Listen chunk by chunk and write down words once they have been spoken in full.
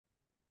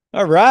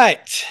All right.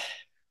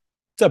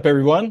 What's up,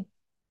 everyone?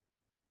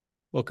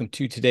 Welcome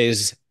to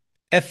today's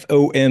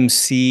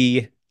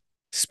FOMC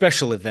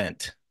special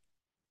event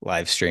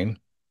live stream,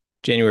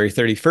 January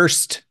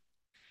 31st,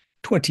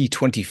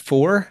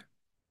 2024.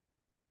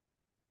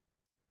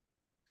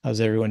 How's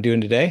everyone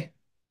doing today?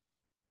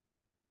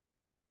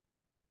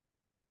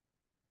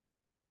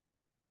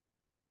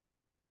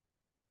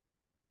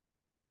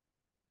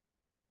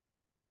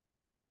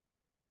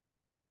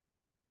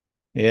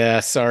 Yeah,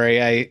 sorry.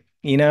 I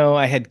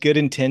had good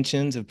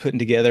intentions of putting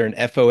together an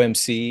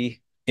FOMC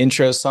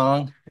intro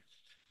song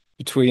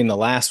between the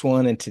last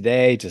one and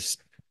today.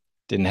 Just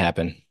didn't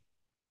happen.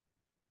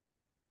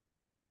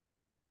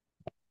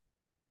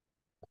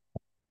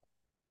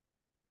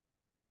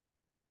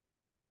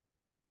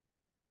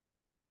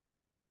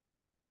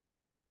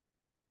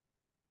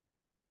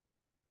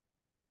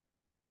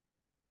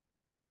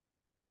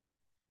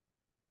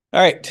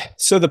 All right.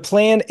 So the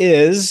plan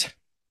is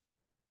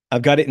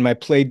I've got it in my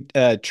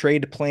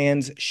trade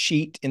plans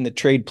sheet in the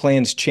trade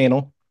plans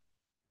channel.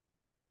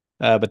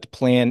 But the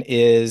plan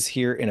is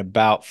here in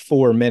about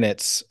 4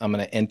 minutes, I'm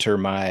going to enter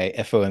my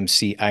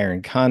FOMC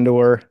Iron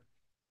Condor.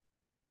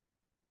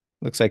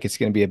 Looks like it's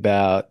going to be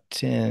about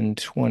 10,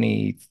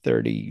 20,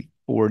 30,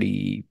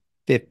 40,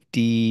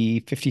 50,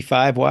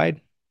 55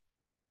 wide.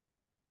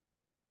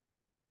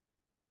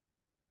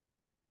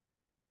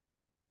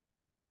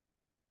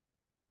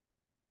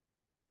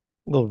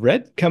 A little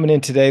red coming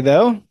in today,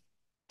 though,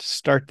 to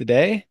start the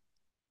day.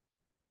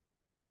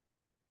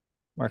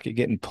 Market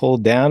getting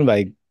pulled down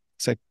by,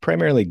 it's like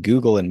primarily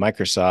Google and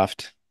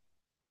Microsoft.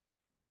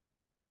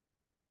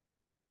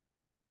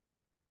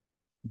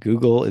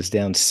 Google is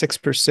down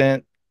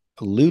 6%,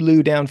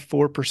 Lulu down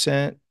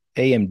 4%,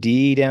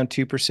 AMD down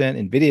 2%,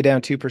 NVIDIA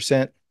down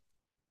 2%.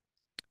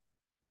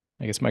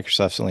 I guess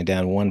Microsoft's only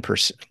down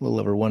 1%, a little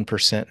over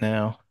 1%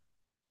 now.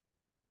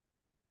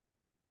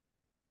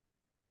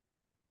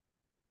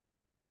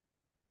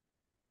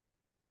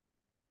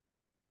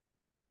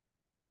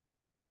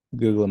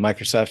 Google and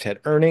Microsoft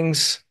had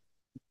earnings.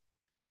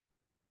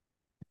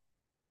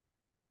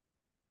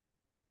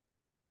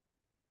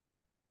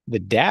 The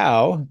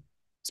Dow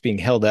is being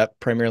held up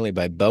primarily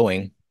by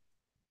Boeing.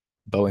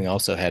 Boeing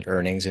also had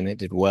earnings and it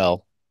did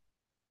well.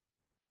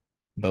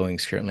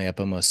 Boeing's currently up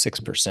almost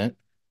 6%.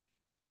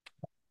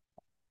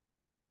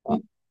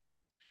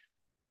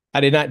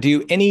 I did not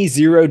do any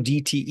zero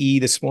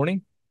DTE this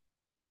morning.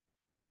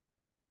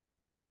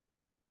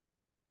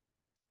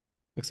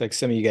 Looks like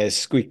some of you guys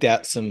squeaked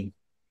out some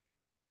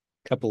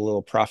couple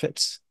little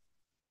profits.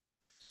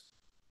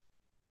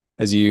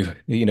 As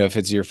if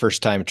it's your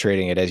first time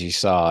trading it, as you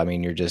saw, I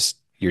mean,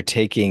 you're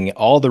taking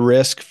all the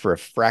risk for a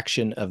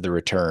fraction of the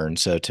return.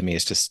 So to me,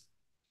 it's just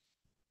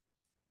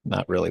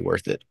not really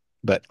worth it.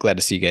 But glad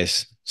to see you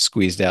guys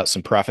squeezed out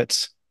some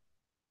profits.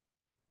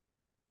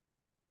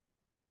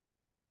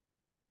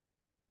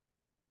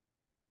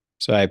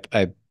 So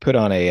I put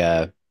on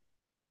a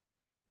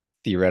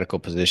theoretical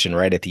position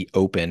right at the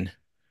open.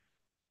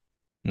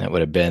 And that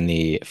would have been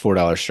the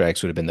 $4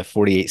 strikes would have been the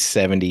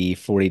 48.70,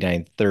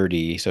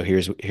 49.30. So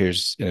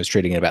it was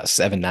trading at about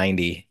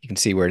 790. You can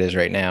see where it is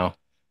right now.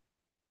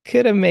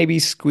 Could have maybe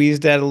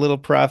squeezed out a little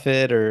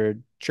profit or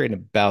trading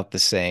about the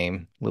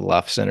same, a little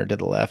off center to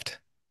the left.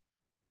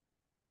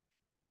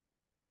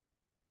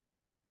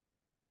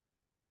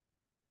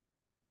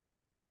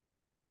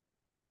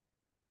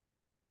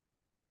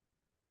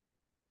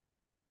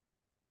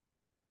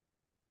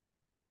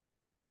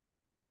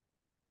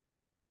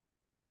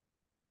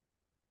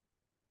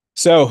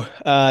 So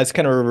it's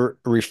kind of a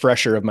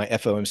refresher of my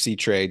FOMC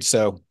trade.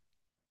 So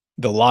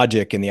the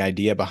logic and the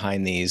idea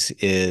behind these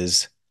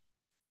is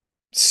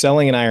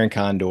selling an iron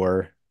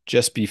condor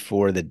just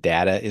before the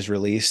data is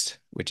released,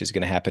 which is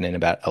going to happen in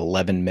about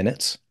 11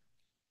 minutes.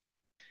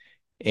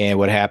 And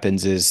what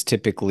happens is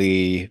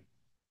typically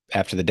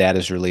after the data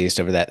is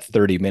released over that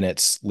 30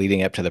 minutes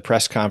leading up to the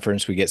press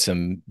conference, we get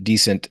some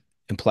decent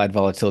implied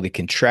volatility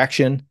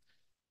contraction.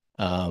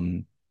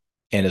 And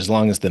as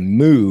long as the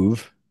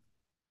move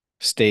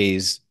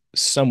stays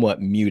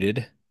somewhat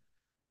muted,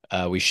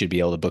 we should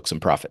be able to book some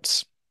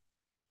profits.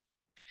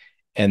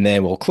 And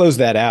then we'll close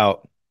that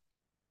out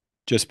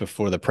just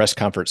before the press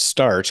conference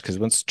starts, because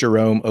once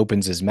Jerome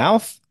opens his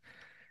mouth,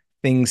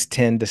 things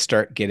tend to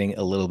start getting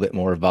a little bit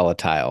more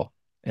volatile.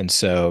 And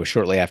so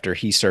shortly after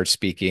he starts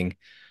speaking,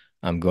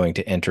 I'm going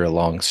to enter a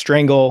long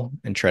strangle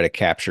and try to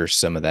capture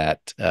some of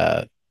that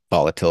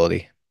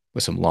volatility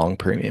with some long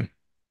premium.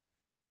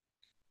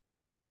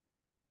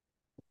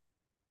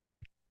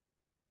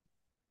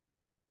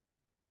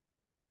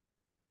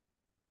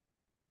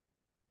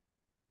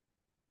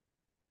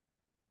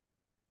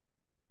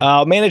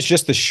 I'll manage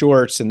just the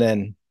shorts and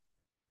then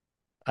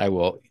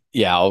I'll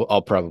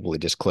probably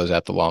just close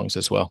out the longs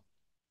as well.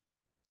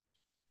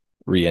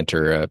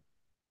 Re-enter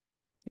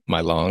my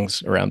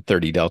longs around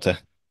 30 delta.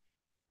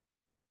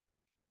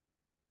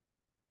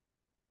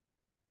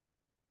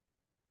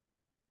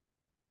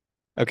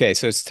 Okay,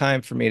 so it's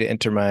time for me to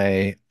enter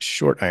my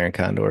short iron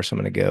condor. So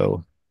I'm going to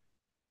go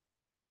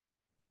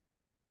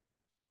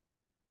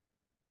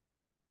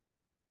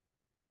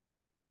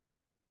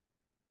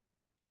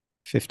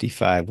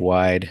 55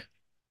 wide.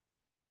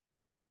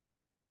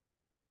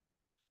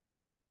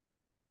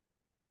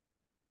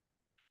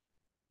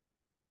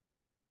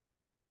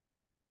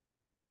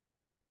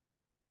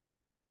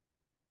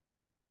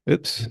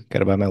 Oops,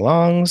 gotta buy my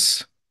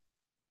longs.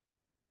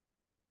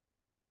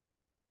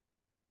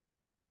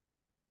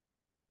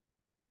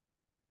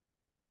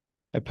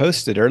 I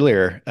posted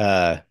earlier,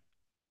 the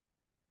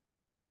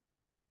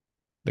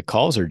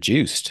calls are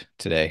juiced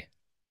today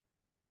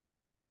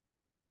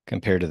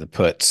compared to the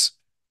puts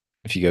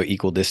if you go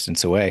equal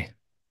distance away.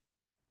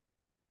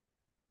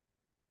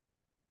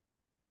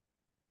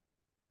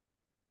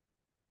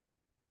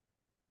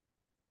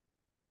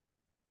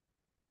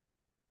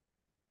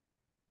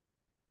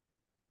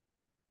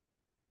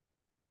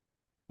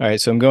 All right,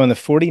 so I'm going the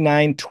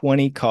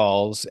 49.20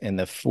 calls and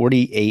the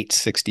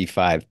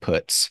 48.65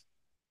 puts.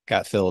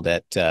 Got filled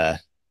at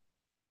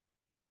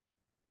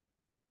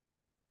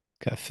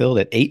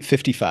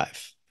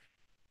 8:55.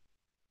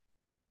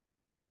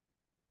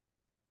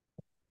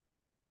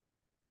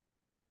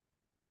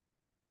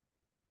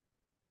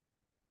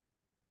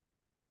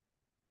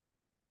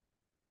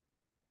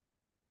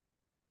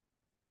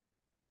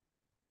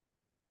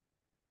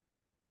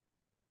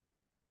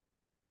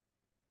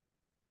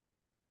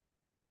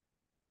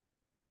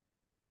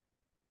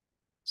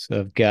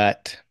 So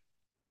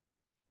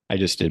I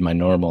just did my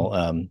normal,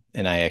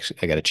 and I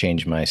got to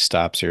change my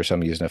stops here. So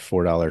I'm using a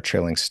 $4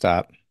 trailing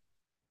stop.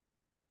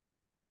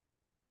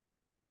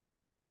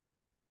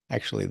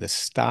 Actually, the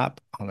stop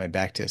on my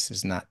back test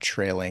is not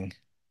trailing.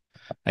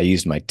 I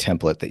used my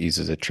template that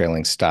uses a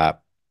trailing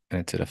stop, and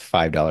it's at a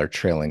 $5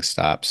 trailing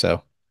stop.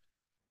 So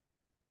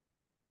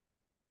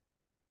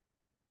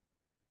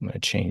I'm going to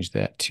change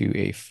that to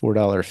a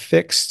 $4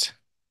 fixed.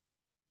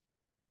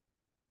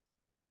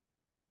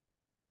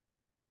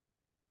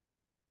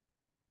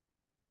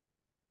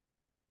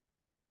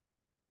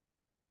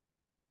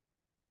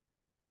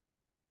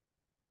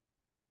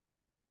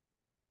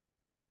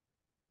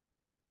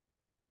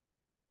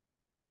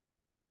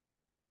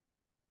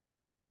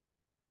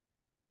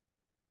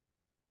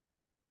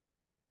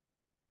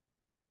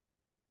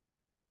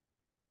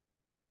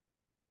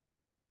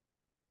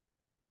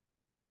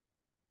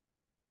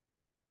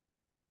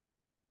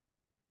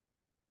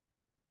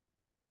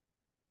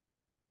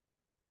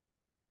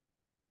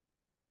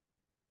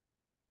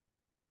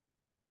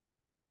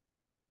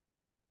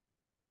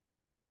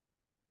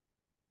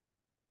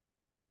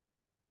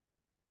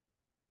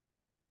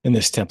 And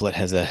this template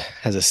has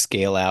a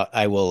scale out.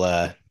 I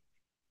mean,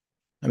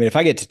 if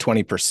I get to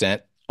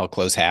 20%, I'll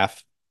close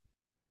half.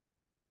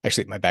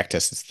 Actually, my back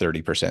test is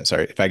 30%.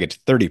 Sorry. If I get to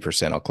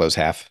 30%, I'll close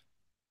half.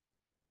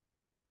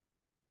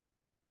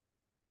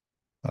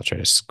 I'll try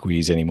to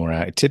squeeze any more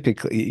out.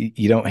 Typically,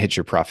 you don't hit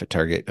your profit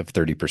target of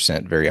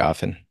 30% very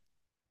often.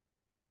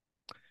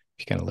 If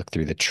you kind of look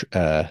through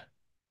the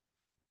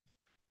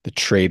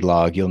trade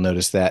log, you'll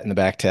notice that in the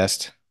back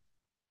test.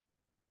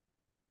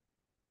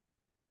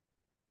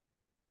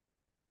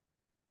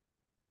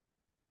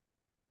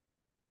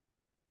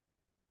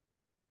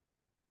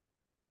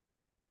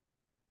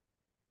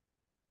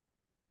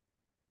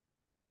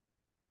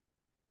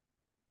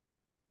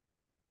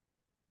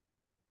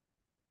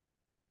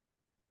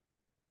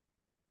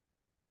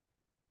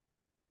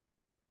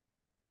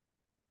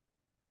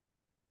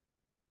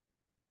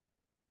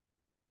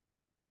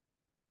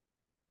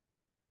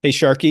 Hey,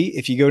 Sharky,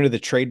 if you go to the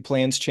trade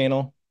plans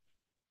channel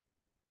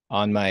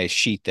on my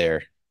sheet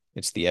there,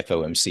 it's the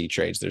FOMC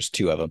trades. There's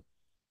two of them.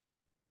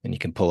 And you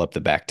can pull up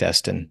the back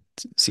test and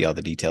see all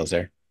the details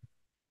there.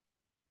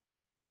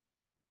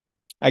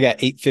 I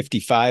got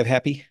 855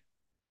 happy.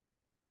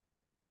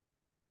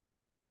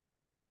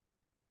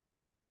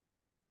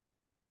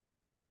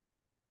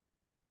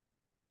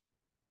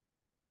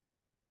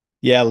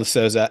 Yeah,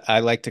 Lasoza,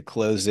 I like to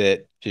close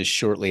it just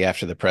shortly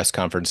after the press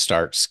conference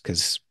starts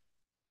because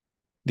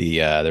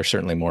there's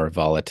certainly more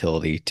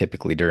volatility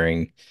typically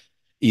during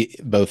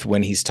both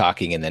when he's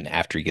talking and then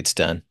after he gets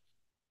done.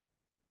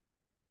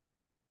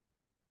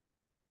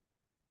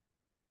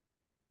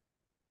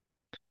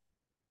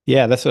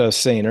 Yeah, that's what I was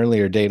saying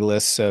earlier,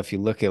 Daedalus. So if you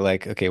look at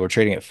like, okay, we're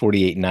trading at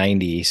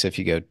 48.90. So if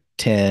you go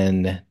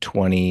 10,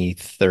 20,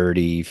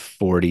 30,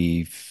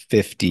 40,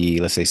 50,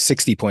 let's say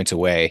 60 points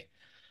away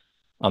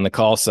on the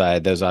call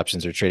side, those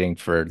options are trading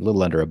for a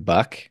little under a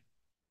buck.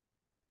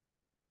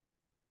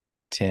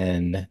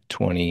 10,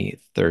 20,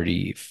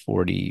 30,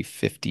 40,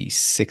 50,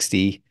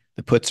 60.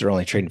 The puts are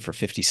only trading for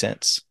 50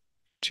 cents.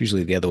 It's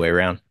usually the other way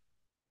around.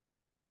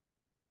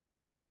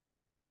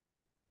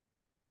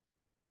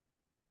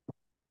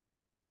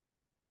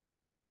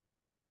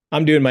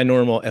 I'm doing my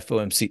normal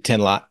FOMC 10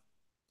 lot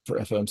for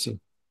FOMC.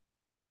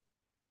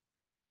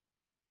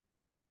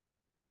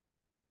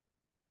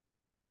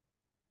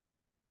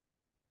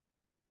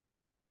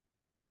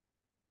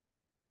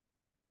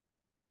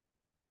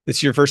 This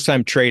is your first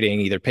time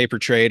trading, either paper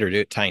trade or do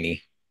it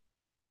tiny.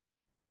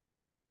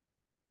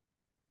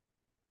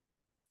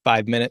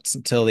 5 minutes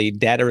until the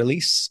data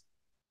release.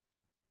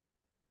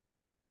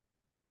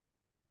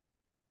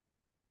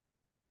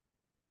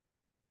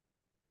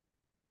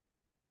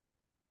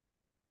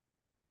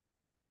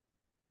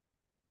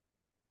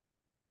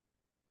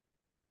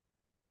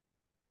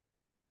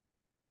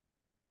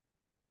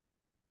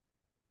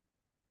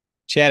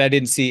 Chad, I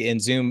didn't see in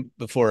Zoom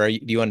before. Do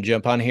you want to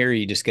jump on here, or are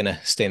you just gonna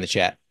stay in the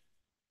chat?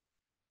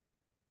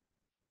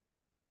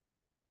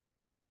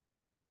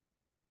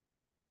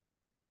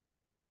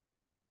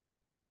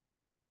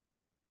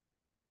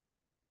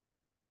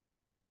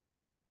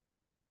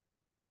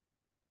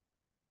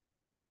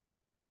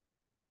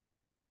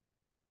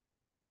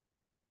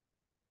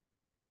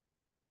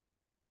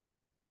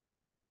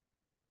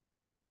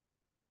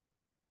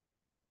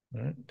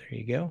 All right, there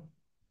you go.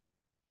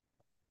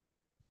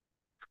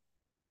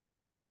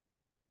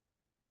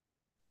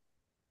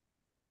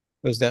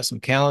 Closed out some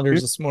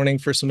calendars this morning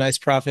for some nice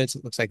profits.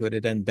 It looks like it would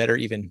have done better,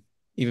 even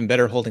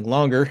better holding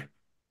longer.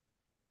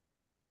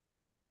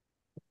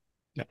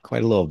 Got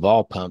quite a little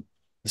vol pump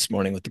this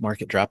morning with the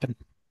market dropping,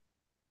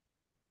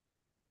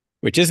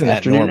 which isn't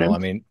that normal. Afternoon. I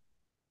mean,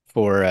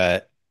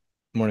 for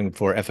morning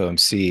before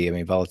FOMC, I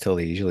mean,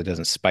 volatility usually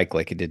doesn't spike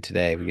like it did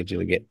today. We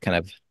usually get kind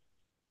of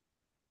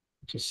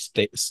just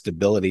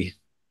stability.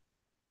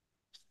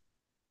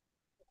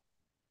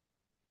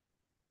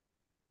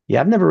 Yeah,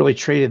 I've never really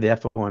traded the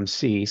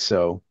FOMC,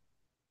 so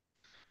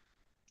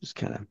just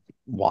kind of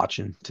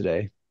watching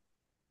today.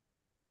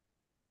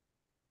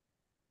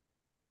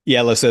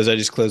 Yellow says I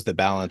just closed the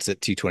balance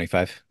at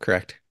 225.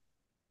 Correct.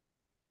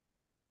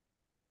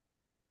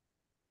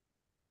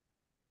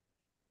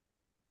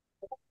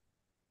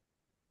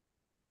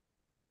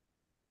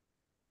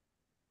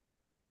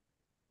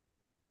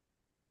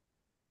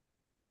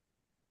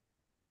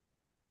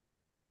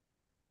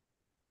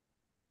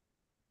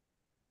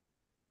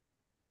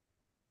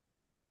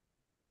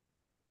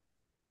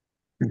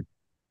 Hmm.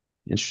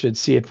 Interested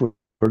to see if we're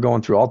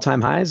going through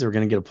all-time highs or we're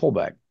going to get a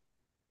pullback.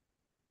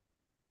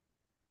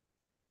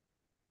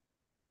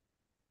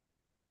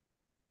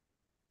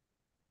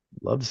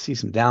 Love to see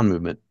some down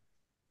movement.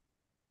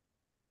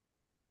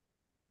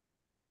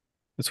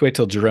 Let's wait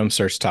till Jerome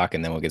starts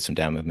talking, then we'll get some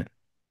down movement.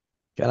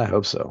 God, I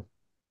hope so.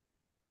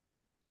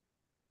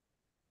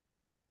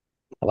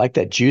 I like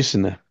that juice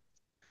in the.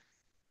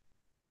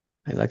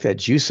 I like that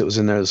juice that was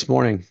in there this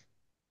morning.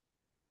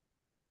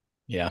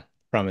 Yeah.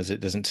 Problem is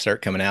it doesn't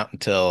start coming out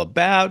until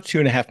about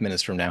 2.5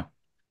 minutes from now.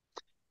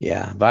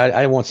 Yeah, but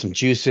I want some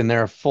juice in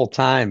there full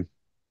time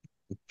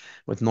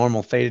with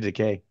normal theta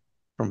decay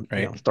from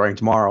Right. starting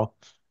tomorrow.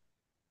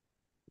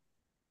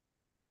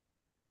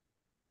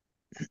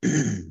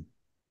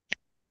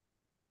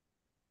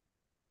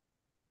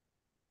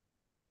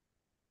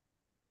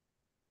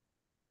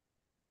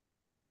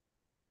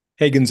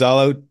 Hey,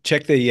 Gonzalo,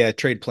 check the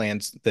trade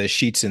plans, the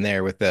sheets in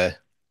there with the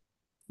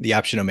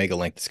option Omega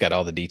link. It's got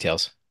all the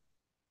details.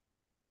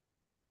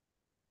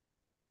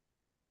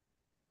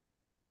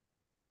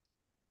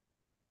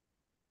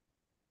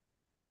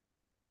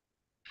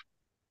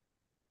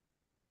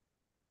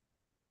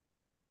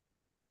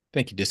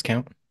 Thank you,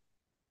 discount.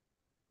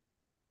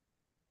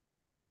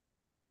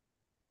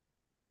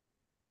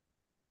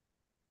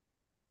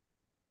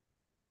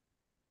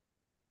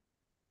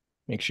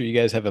 Make sure you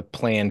guys have a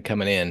plan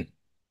coming in,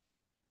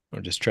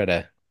 or just try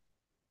to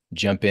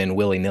jump in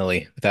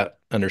willy-nilly without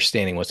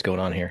understanding what's going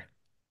on here.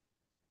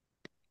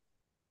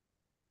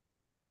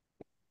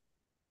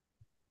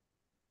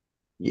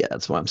 Yeah,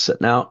 that's why I'm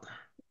sitting out.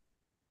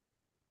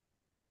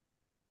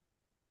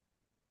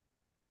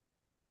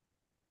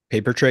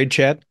 Paper trade,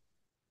 Chad?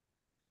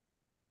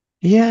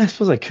 Yeah, I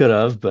suppose I could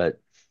have,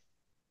 but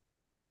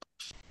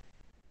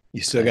You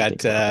I still didn't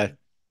think got about it.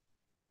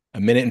 a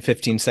minute and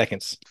 15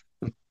 seconds.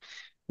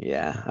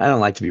 Yeah, I don't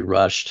like to be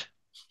rushed.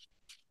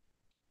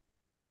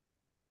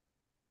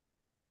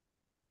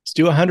 Let's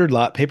do a 100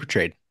 lot paper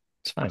trade.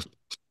 It's fine.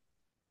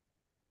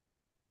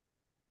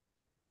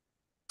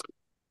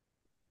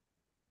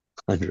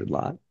 100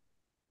 lot.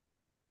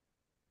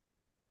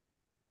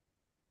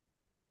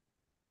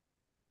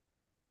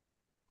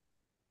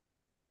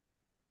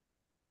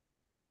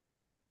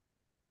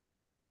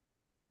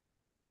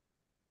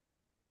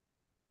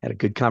 Had a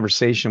good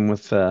conversation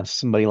with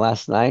somebody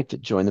last night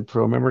that joined the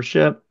pro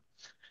membership.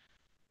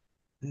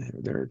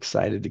 They're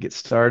excited to get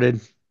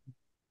started.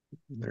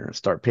 They're going to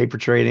start paper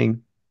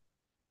trading.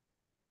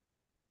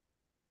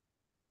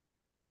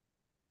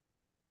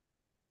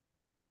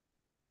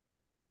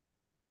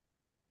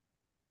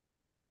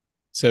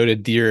 So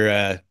did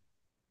your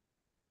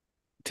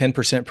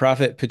 10%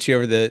 profit put you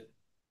over the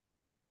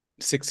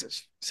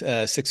six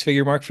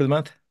figure mark for the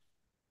month?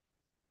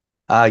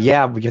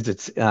 Yeah, because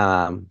it's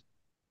let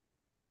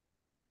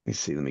me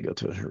see, let me go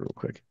to it here real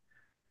quick.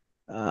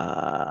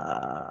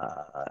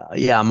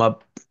 Yeah, I'm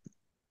up.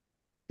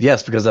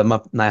 Yes, because I'm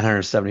up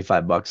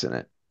 975 bucks in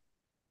it.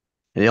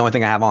 And the only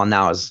thing I have on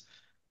now is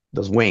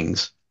those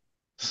wings.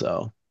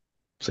 So,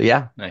 so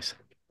yeah, Nice.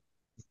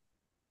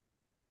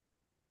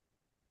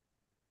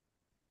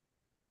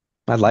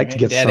 I'd All like to right,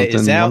 get data is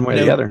something one out. way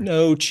or the No, other.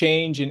 no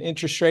change in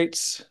interest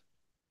rates.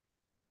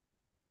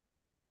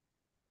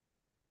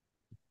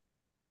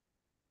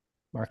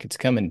 Market's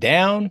coming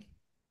down.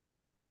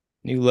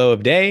 New low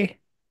of day.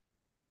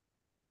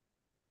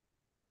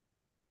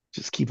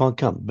 Just keep on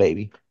coming,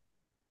 baby.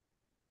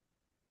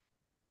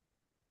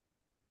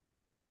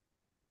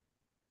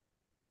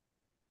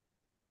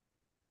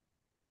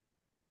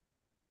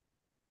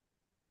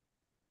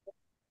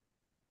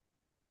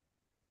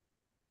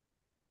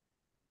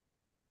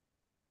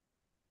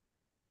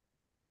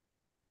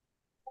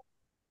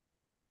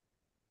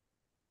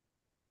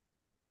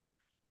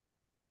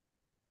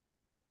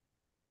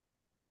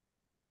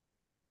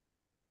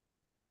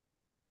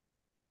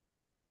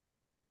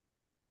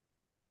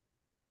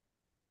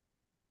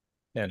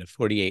 Down to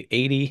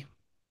 48.80.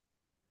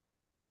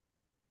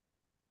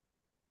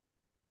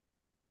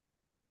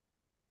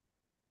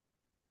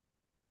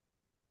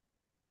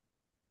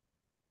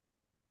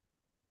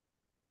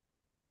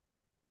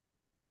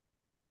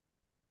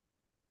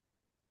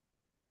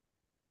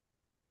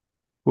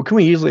 What can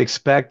we usually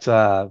expect,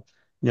 for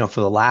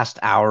the last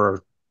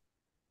hour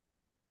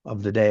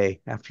of the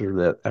day after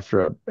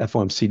a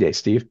FOMC day,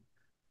 Steve?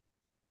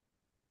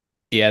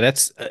 Yeah,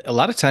 that's a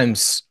lot of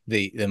times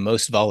the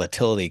most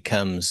volatility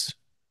comes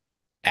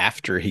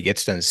after he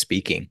gets done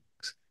speaking.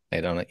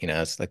 I don't,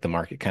 it's like the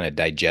market kind of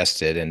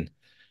digested and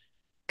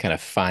kind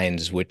of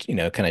finds which,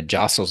 kind of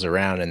jostles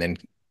around and then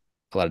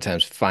a lot of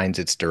times finds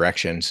its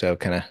direction. So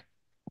kind of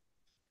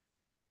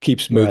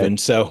keeps Right. moving.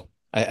 So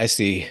I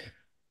see,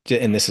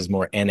 and this is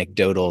more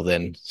anecdotal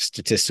than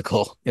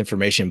statistical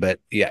information, but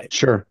yeah,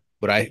 Sure.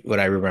 what I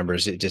remember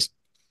is it just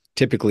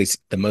typically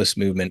the most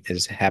movement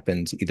is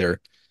happens either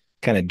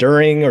kind of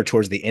during or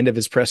towards the end of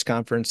his press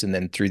conference and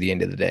then through the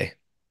end of the day.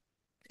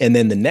 And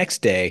then the next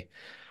day,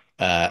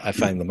 I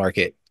find the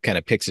market kind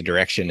of picks a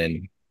direction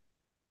and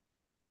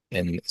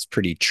it's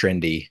pretty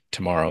trendy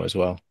tomorrow as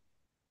well.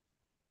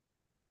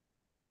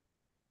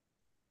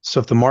 So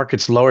if the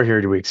market's lower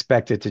here, do we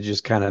expect it to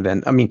just kind of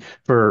then, I mean,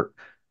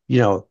 you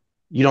know,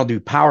 you don't do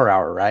power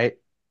hour, right?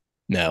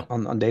 No,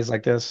 On days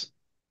like this?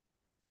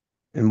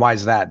 And why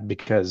is that?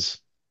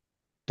 Because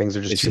things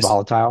are just it's too just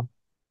volatile.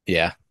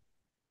 yeah,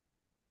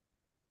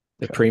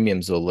 the Okay.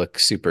 premiums will look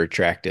super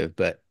attractive,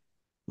 but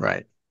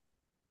Right.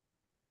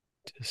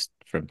 just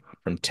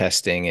from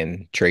testing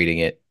and trading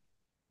it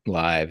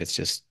live, it's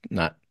just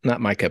not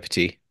my cup of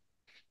tea.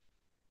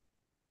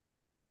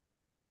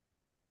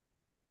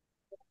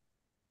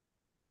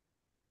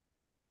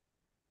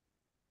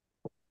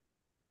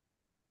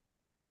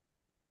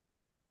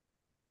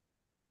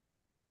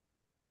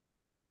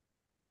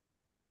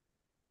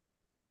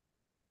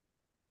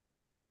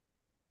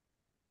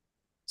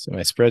 So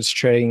my spread's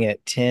trading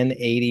at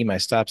 1080. My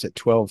stop's at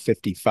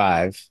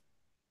 1255.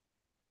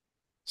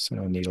 So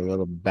I need a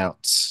little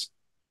bounce.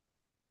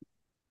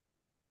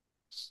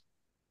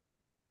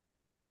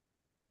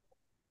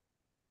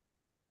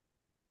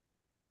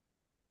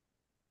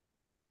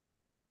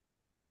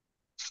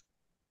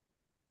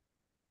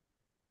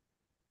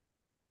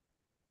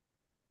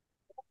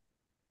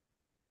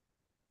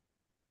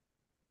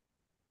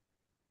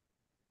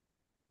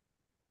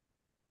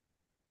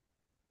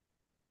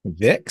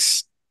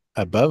 VIX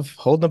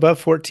holding above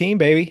 14,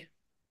 baby.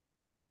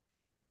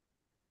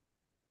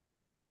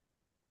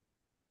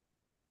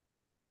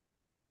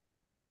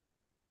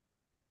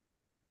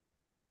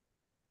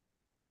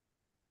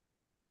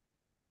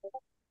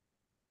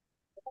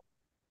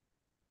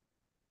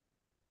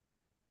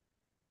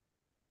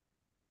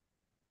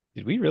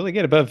 Did we really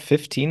get above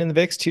 15 in the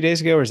VIX 2 days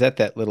ago, or is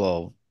that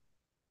little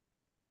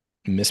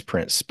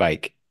misprint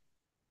spike?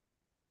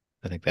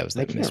 I think that was I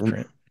that can't remember.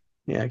 misprint.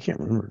 Yeah, I can't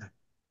remember.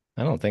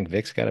 I don't think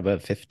VIX got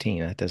above 15.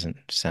 That doesn't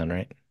sound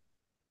right.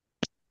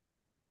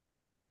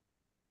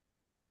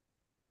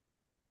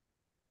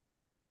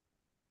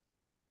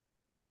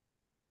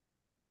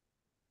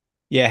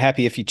 Yeah,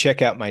 happy if you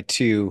check out my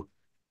two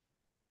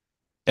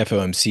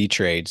FOMC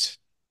trades.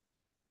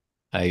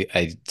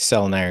 I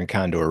sell an iron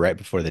condor right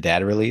before the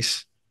data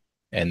release.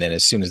 And then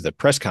as soon as the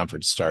press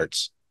conference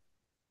starts,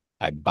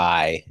 I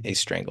buy a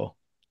strangle.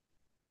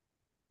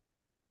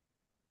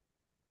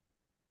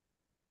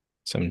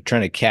 So I'm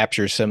trying to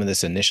capture some of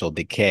this initial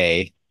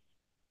decay.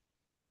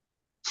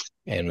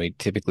 And we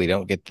typically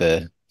don't get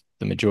the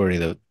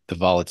majority of the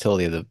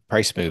volatility of the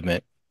price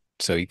movement.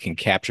 So you can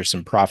capture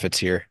some profits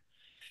here.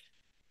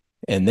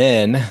 And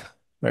then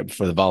right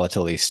before the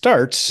volatility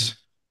starts,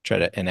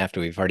 and after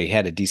we've already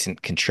had a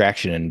decent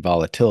contraction in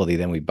volatility,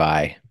 then we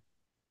buy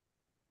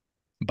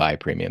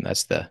premium.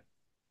 That's the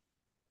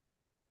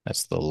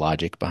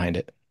logic behind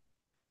it.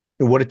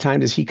 And what time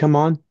does he come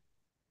on?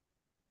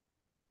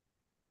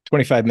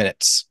 25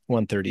 minutes,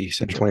 1:30 In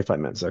Central. 25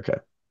 minutes. Okay.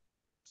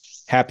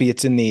 Happy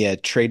it's in the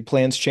trade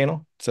plans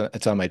channel. So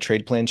it's on my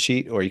trade plan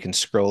sheet, or you can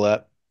scroll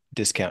up,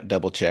 discount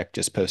double check.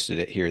 Just posted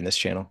it here in this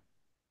channel.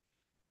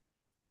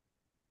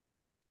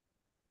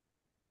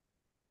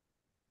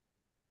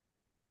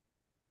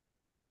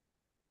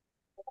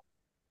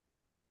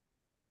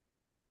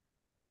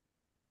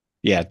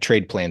 Yeah,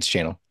 trade plans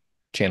channel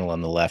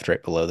on the left,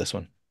 right below this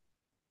one.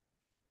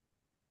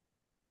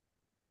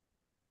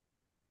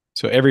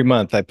 So every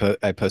month I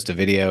post a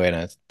video and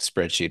a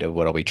spreadsheet of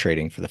what I'll be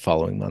trading for the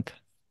following month.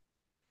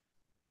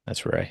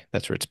 That's where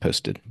it's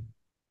posted.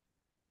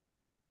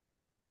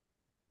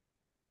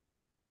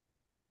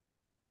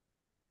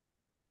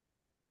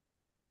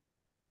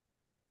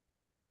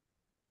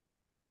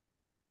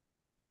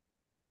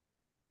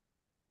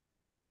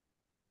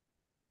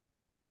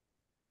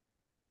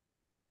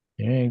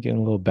 Yeah, getting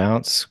a little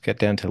bounce. Got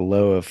down to the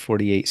low of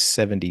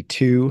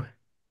 48.72.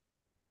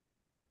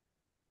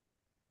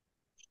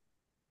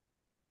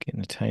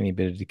 Getting a tiny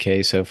bit of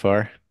decay so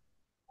far.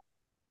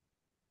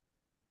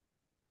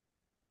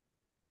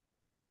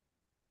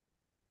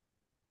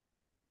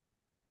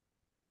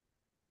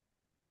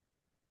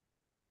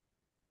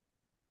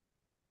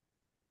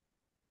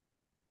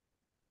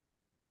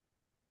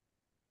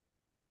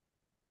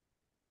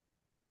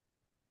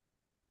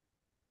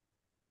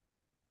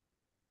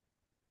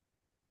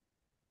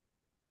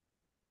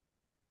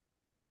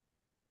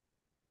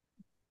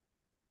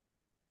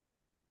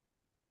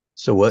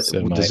 So what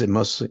So does my, it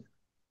mostly?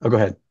 Oh, go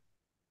ahead.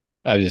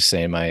 I was just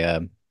saying my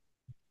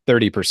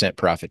 30%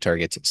 profit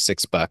target's at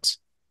 $6.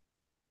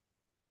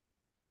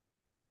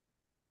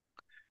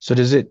 So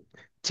does it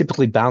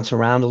typically bounce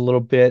around a little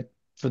bit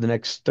for the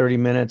next 30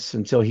 minutes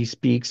until he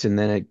speaks, and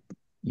then it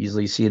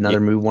usually see another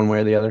Yep. move one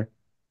way or the other?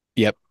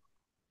 Yep.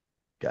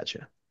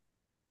 Gotcha.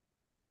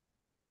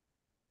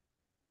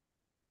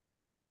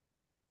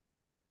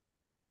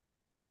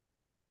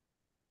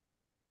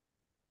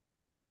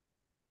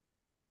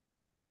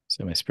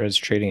 So my spread's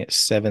trading at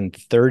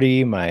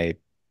 730. My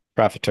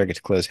profit target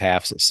to close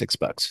halves at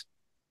 $6.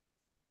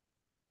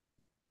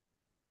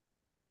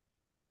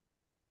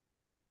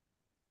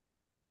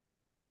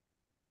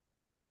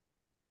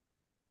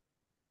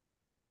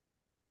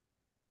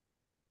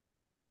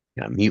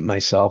 Gotta mute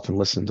myself and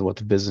listen to what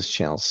the business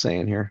channel's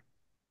saying here.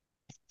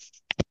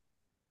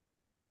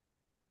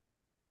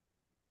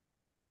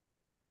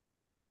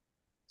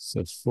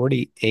 So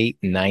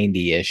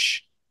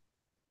 48.90-ish.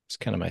 It's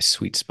kind of my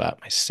sweet spot,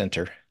 my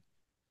center.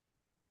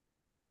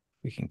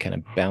 We can kind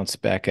of bounce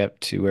back up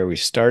to where we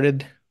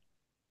started.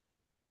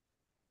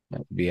 That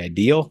would be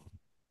ideal.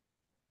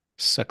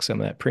 Suck some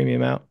of that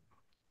premium out.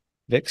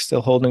 VIX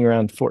still holding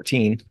around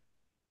 14.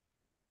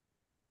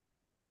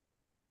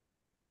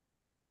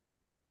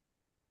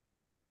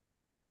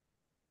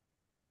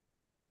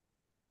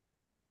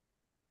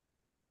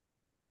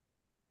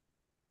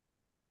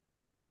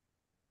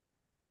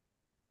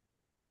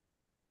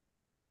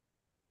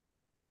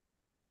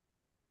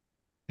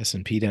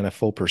 S&P down a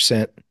full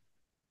percent.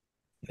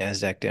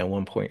 NASDAQ down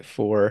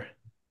 1.4.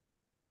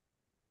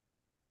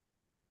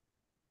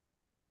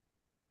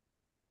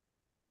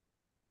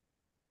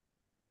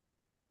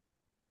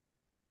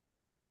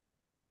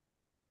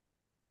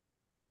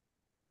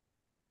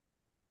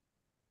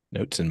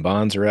 Notes and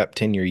bonds are up.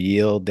 10-year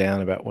yield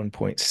down about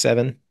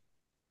 1.7.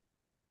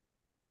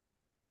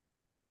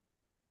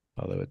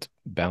 Although it's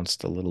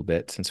bounced a little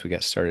bit since we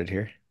got started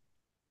here.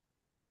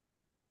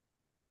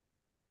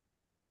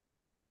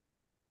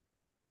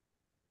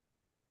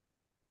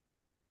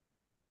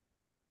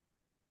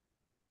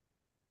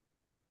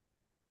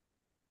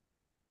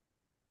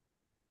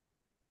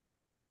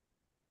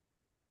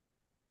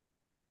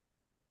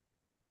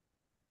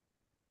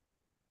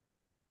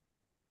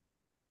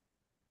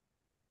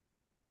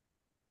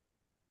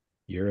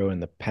 Euro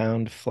and the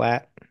pound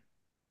flat.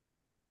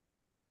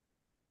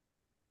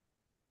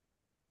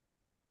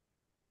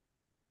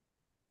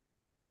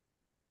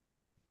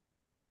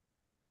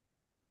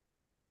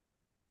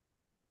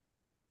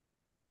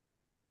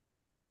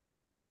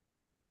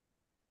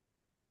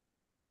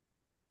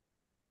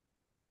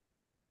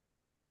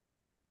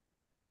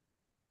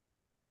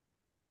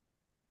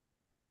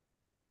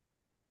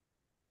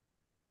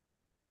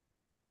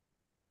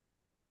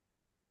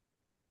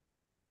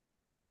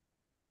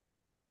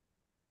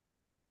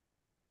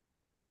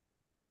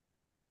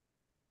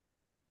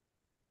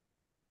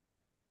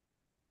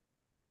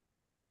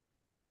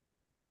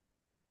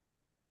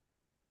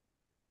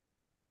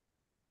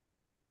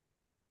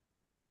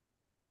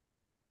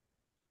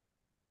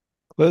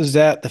 Closed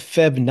out the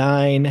Feb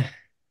 9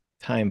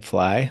 time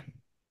fly.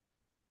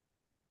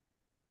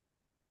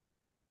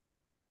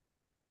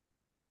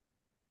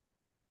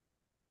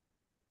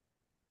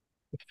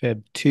 The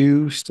Feb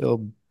 2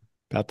 still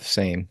about the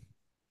same.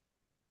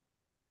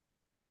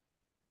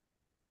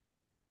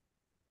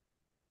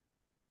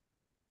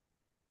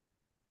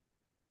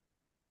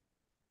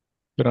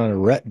 Put on a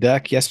rut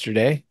duck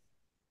yesterday.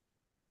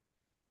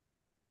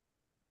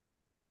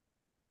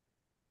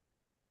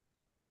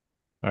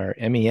 Our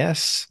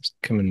MES is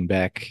coming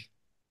back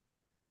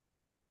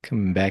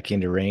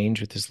into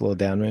range with this little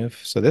down move.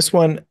 So this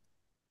one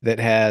that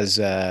has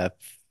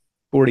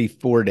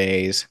 44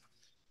 days,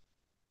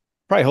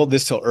 probably hold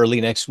this till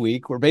early next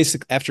week. We're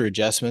basically after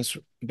adjustments,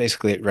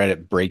 basically right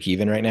at break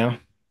even right now,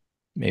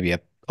 maybe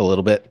up a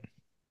little bit.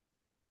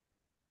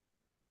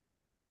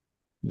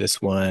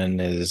 This one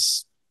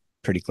is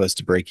pretty close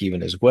to break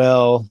even as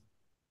well.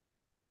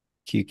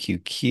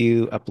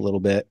 QQQ up a little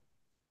bit.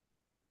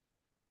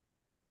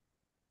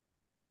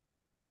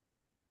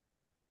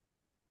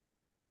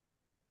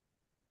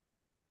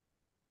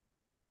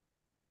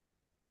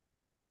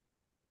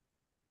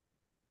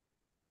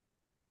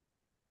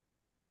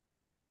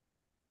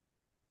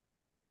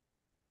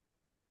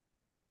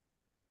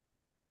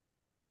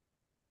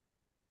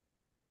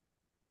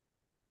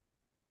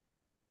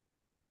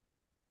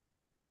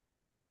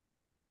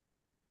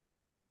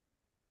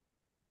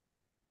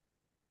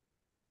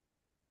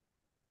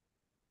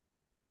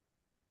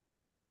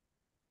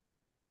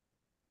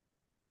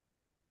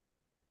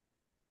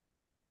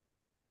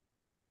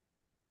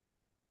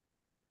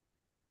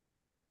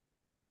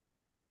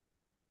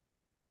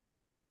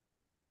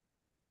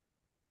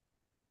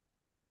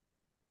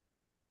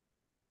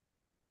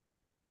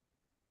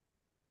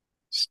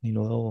 Just need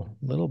a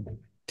little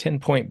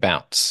 10-point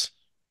bounce.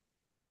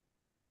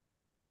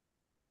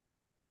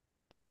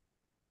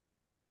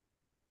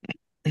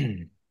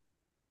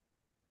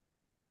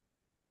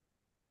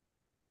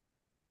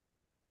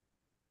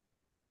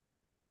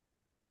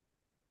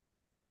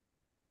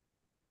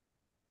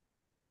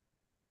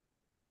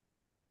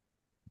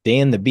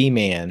 Dan the B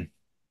man,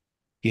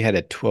 he had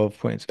a 12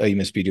 points. Oh, you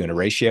must be doing a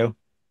ratio.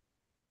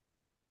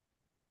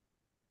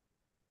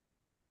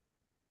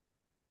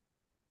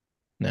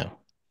 No.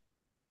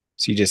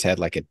 So you just had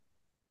like a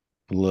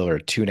little or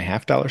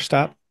 $2.50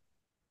 stop.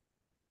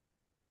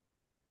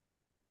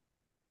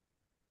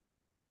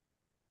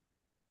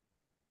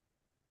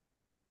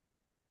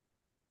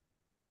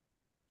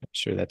 Not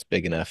sure that's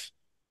big enough.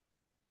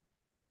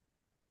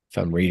 If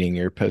I'm reading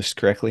your post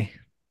correctly.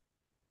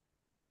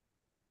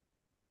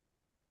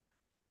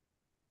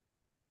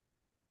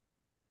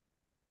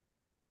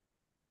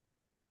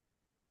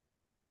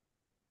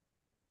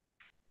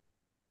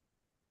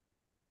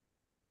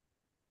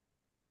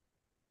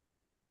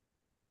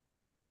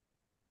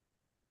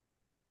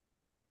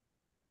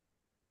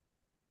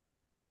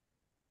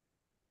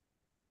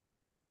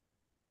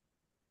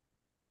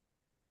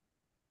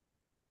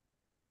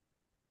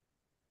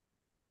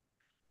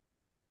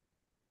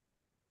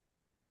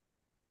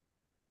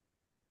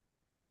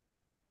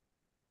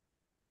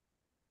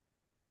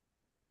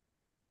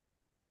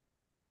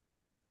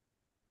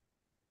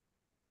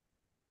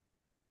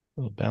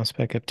 We'll bounce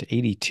back up to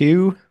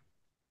 82.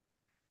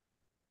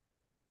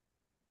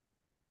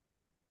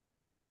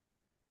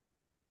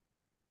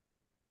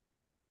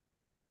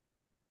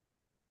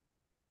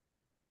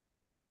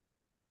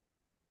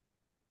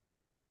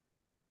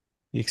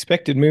 The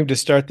expected move to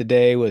start the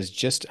day was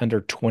just under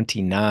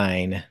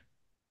 29,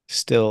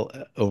 still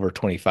over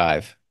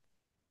 25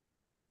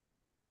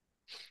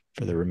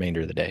 for the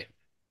remainder of the day.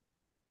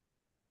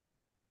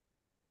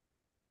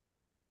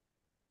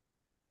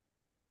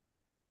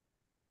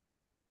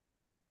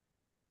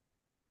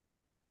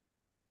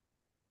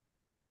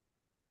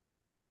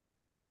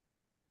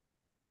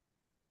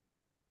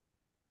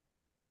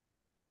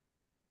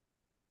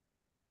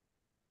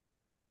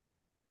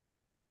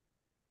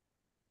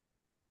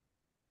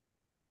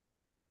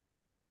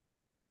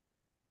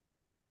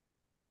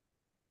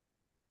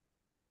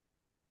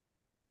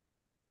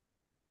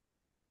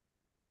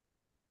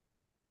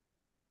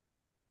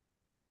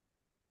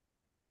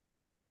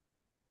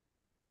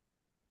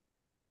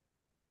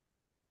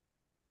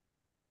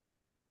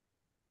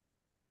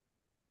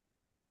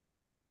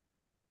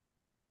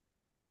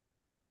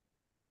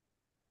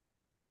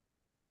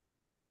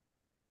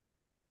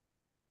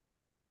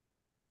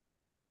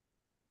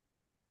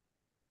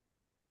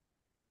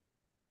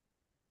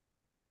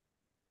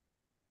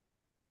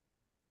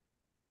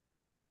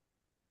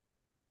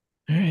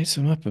 All right,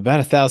 so I'm up about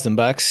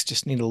 $1,000.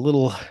 Just need a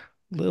little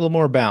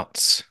more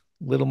bounce,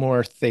 a little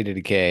more theta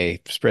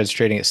decay. Spread's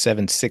trading at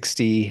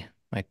 760.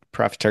 My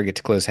profit target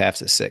to close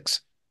half's at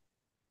 6.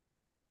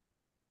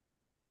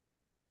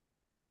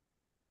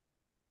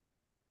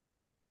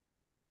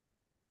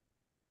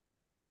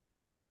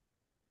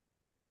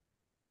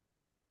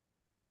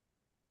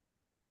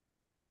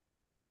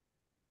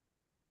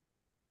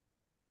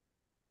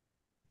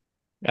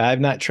 I've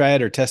not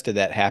tried or tested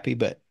that happy,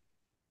 but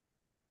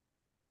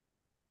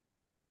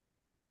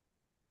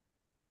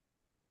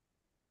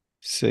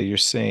so you're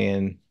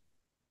saying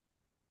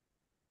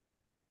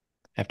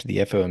after the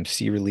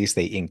FOMC release,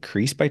 they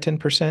increased by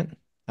 10%?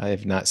 I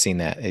have not seen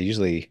that. It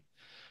usually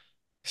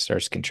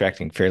starts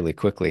contracting fairly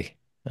quickly.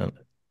 Um,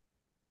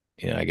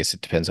 I guess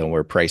it depends on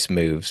where price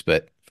moves,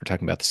 but if we're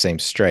talking about the same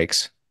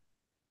strikes,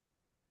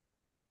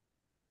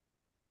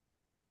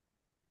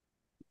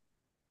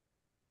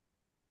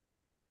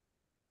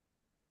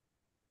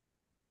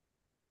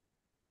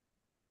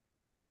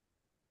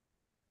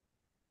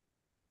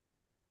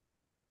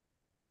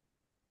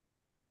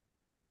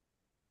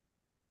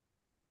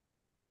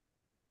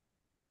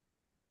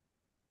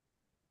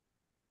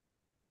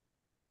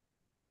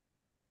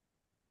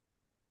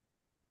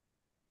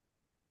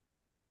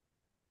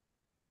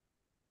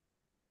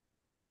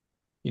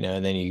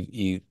 and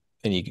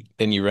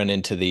then you run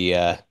into the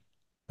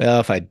well,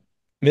 if I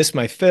miss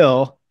my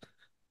fill,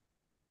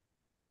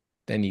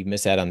 then you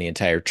miss out on the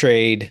entire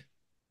trade.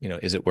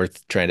 Is it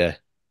worth trying to,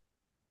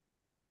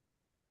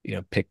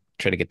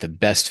 try to get the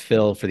best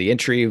fill for the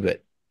entry,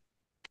 but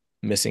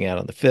missing out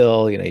on the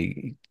fill,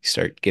 you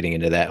start getting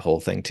into that whole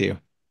thing too.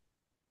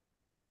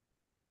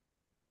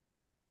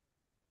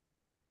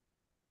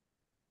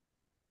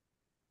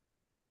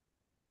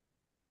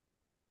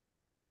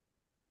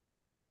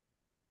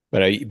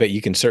 But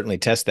you can certainly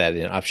test that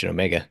in option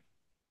omega.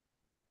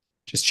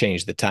 Just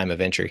change the time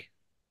of entry.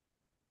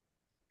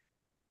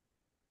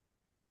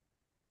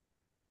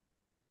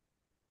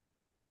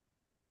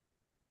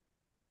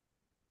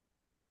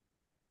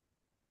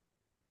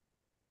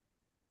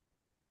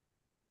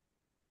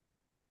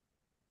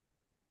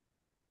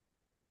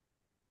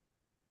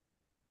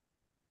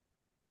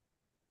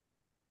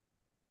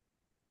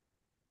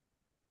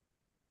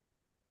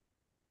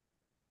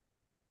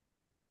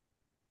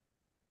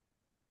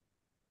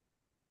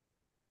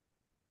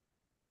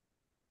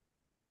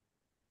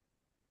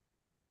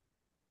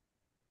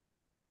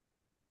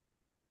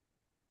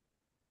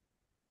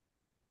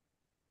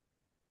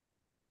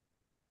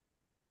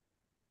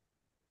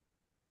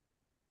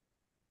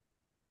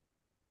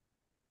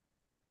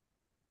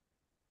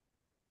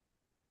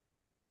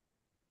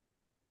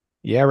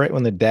 Yeah, right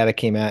when the data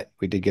came out,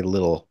 we did get a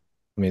little,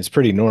 I mean, it's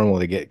pretty normal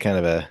to get kind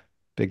of a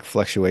big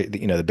fluctuate.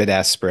 The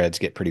bid-ask spreads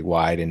get pretty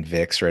wide in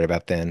VIX right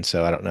about then.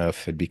 So I don't know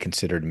if it'd be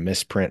considered a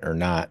misprint or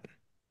not.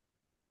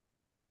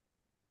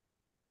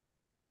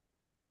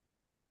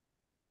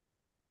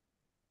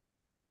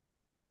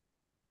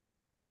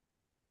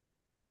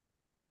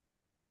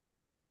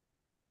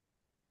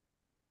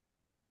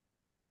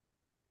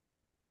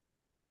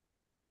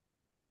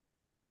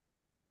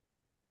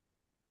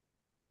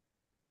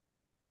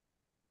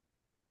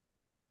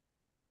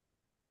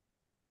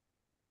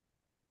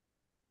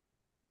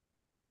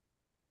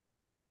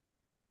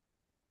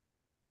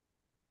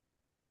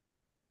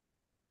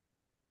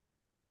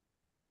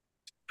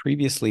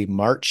 Previously,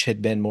 March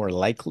had been more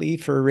likely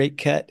for a rate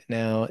cut.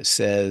 Now it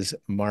says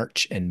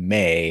March and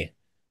May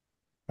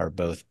are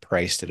both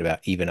priced at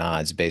about even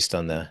odds based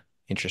on the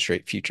interest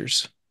rate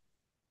futures.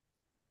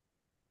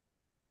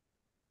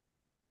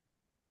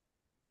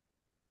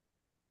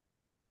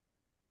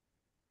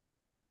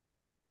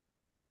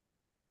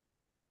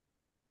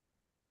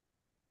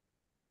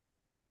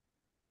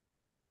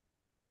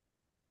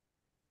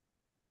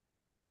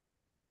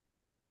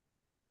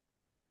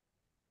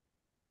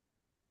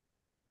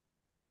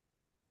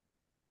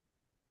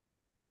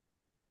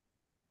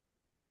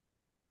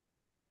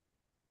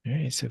 All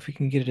right, so if we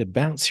can get it to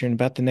bounce here in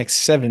about the next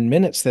 7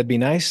 minutes, that'd be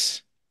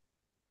nice.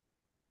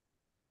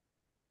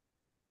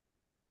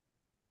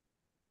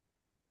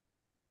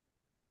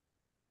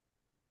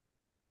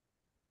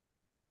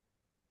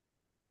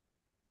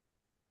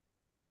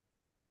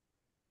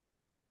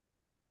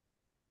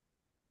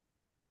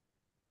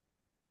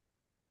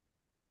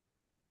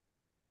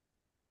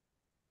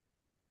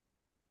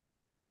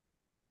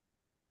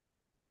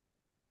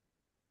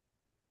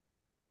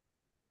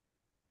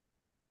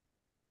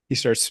 He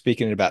starts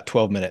speaking in about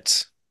 12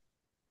 minutes.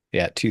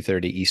 Yeah,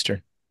 2:30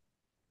 Eastern.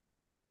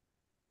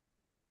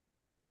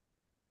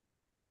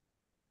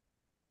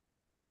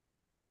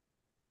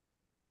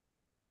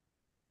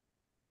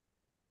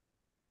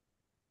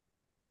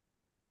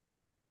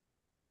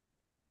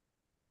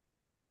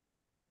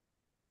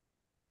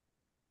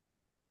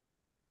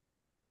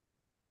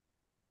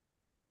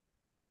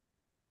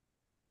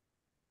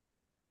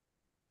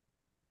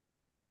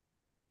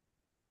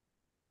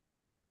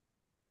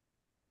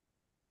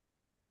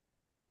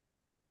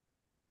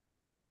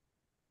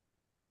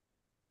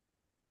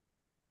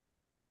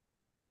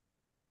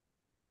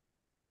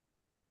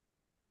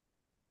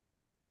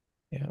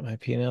 Yeah, my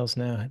P&L's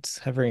now, it's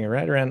hovering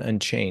right around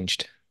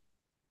unchanged.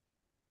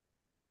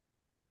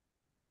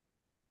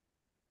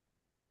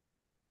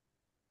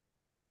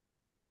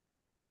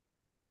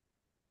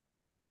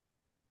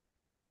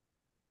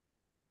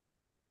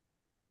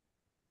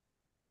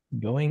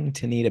 Going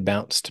to need a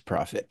bounce to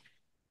profit.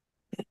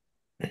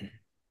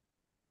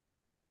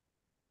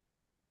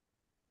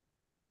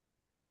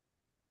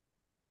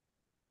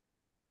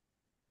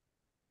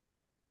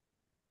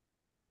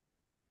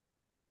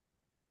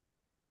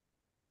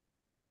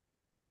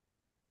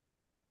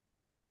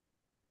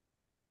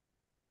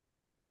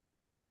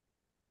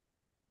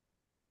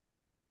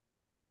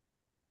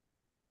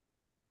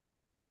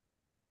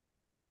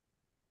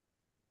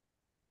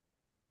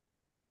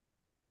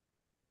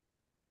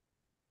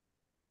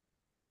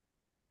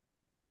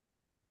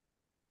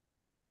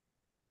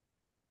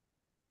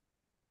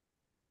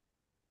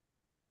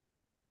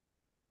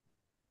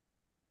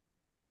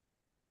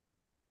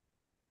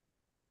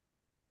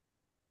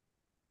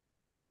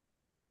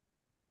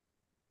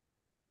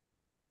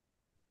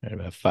 Right,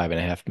 about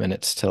 5.5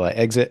 minutes till I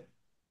exit.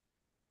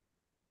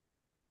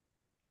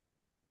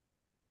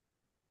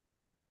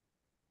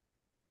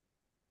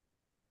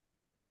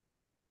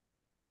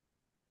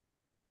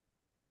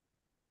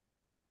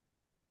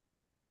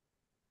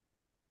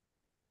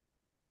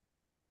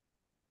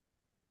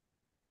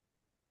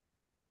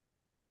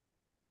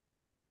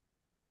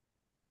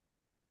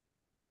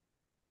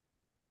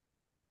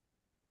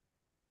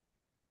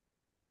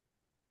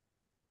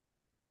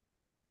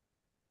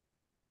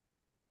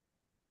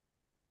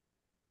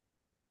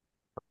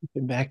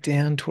 Been back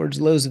down towards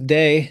lows of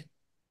day.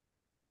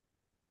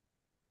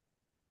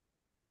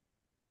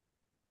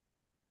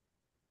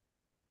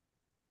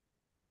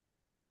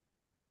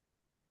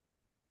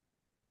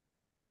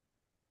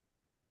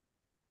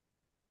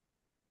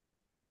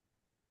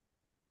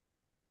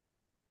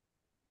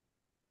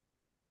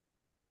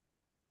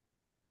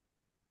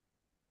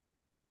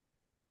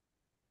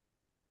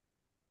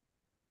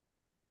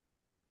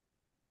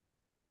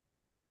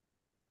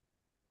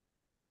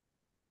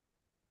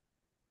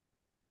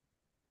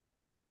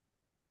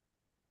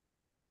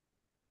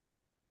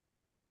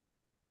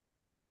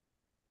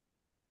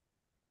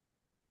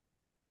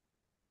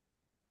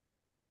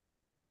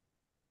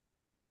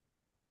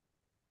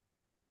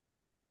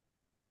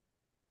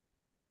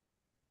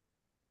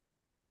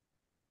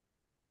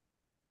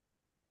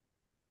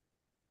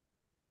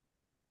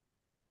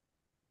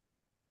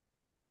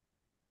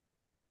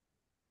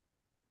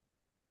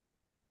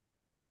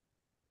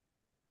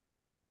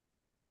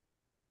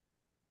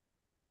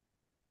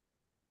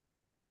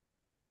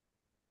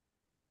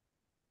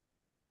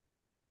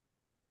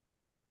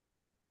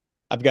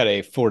 I've got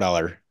a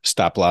 $4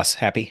 stop loss.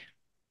 Happy?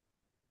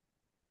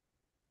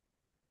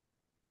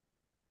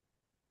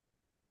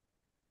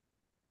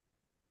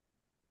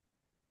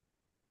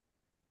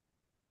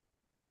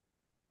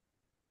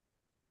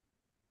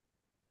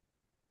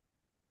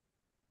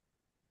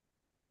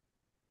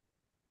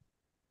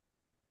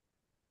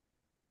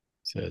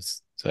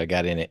 So I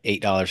got in at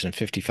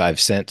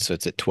 $8.55, so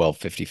it's at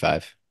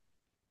 12.55.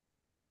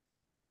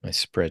 My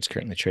spread's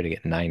currently trading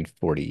at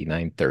 9.40,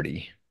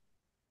 9.30.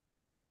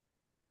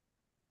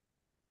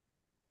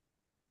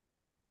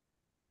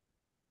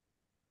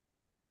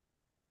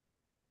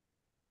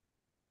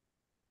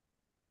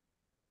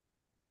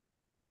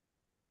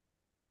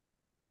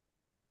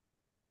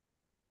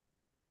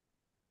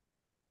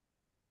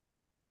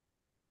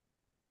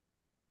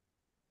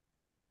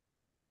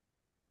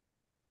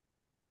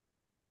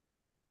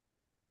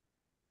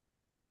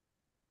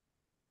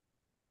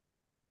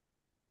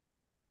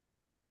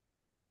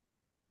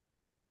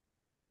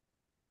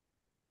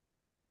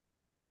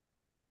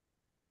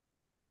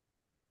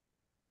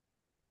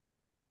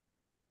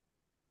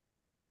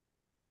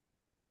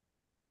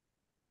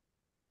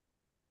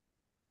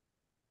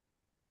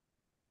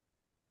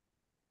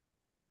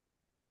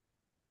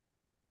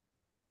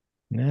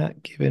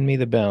 Not giving me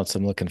the bounce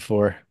I'm looking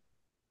for.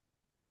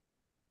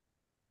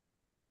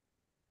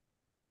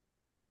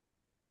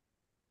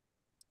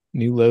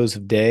 New lows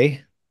of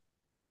day.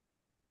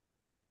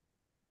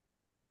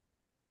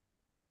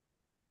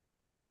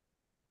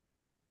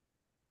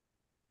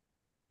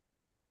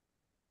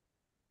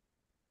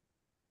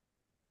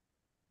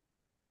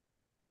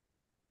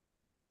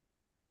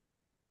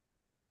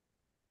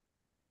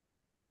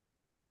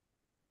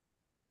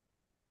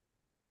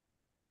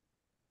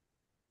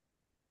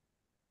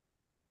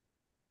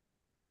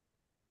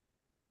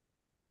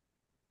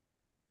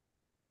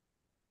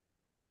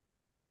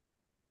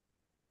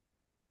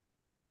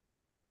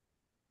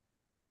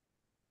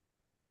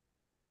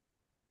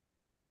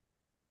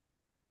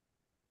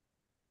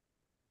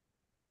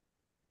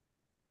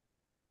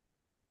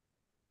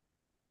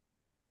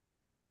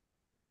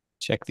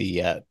 Check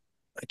the I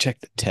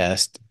checked the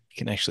test. You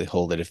can actually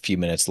hold it a few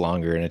minutes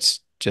longer and it's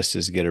just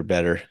as good or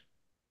better.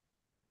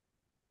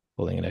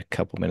 Holding it a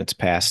couple minutes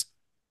past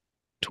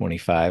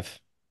 25.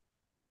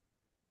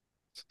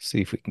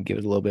 See if we can give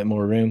it a little bit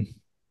more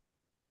room.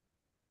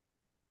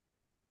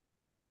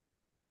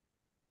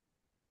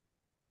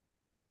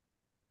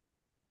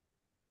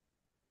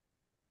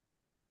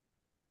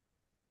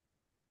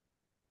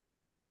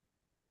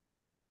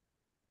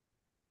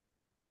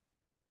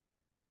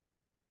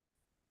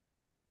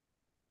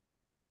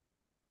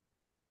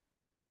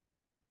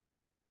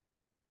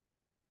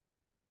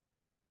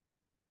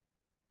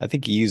 I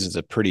think he uses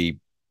a pretty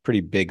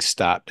big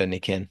stop, doesn't he,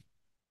 Ken?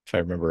 If I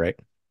remember right.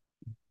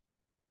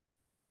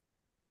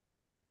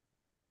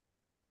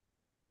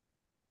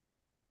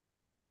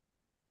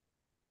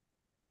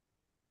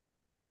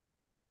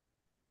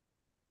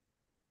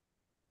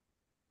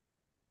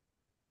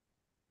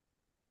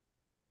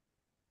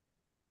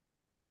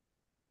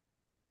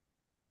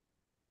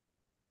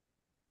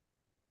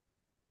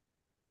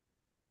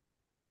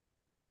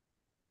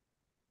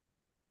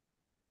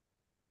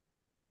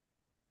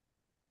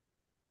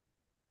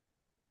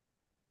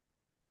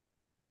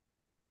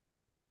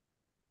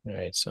 All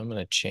right, so I'm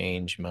gonna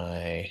change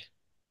my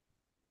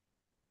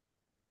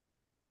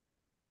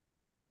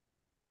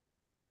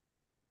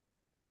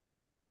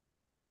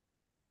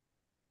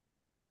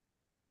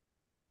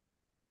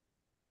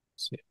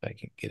see if I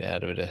can get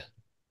out of it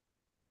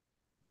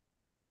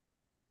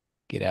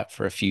get out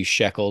for a few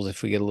shekels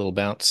if we get a little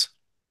bounce.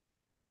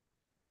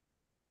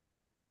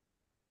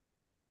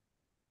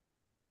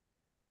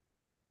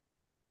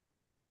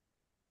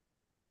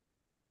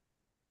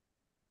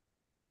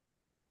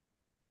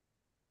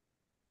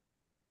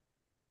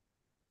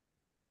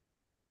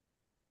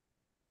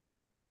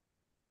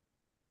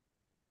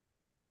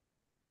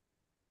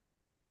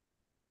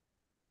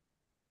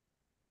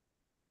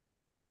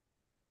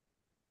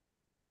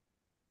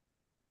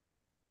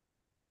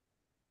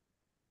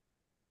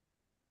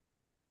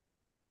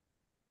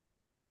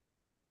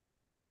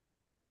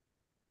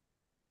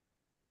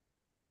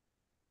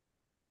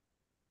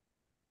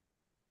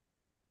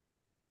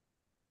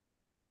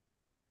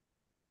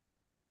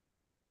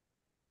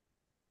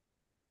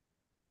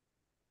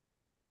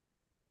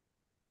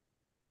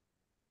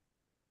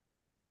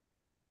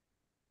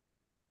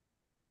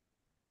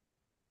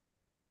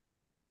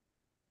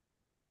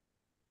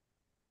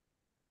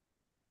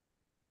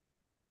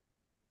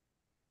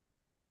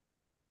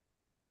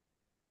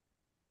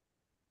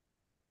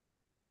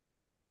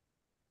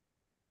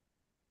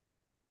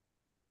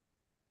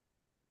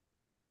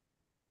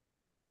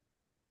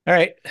 All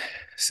right.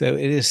 So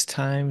it is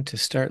time to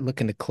start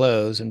looking to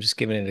close. I'm just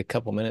giving it a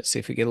couple minutes, see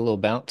if we get a little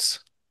bounce.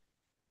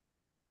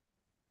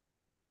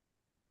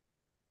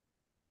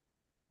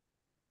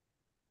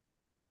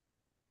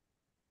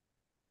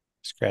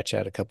 Scratch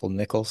out a couple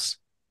nickels.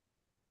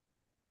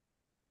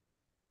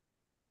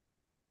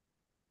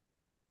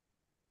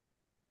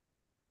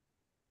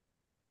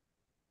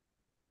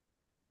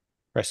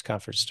 Press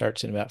conference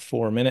starts in about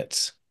 4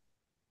 minutes.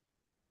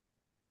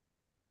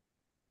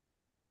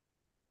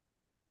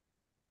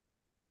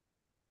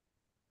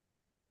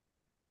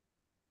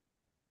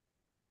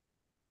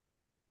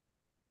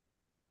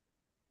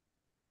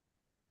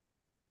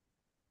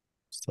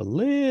 Just a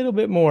little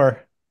bit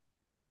more.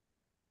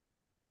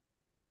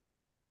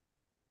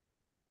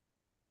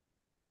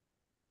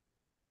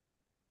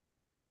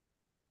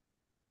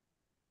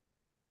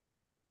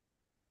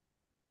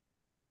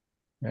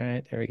 All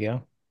right, there we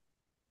go.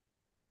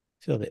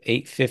 Fill the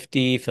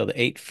 850, fill the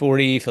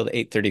 840, fill the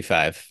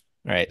 835.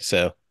 All right,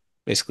 so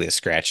basically a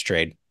scratch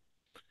trade.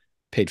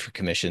 Paid for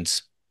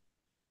commissions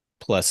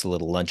plus a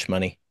little lunch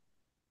money.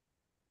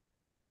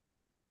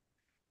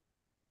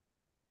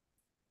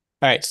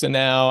 All right, so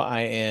now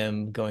I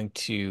am going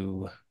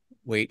to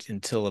wait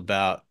until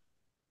about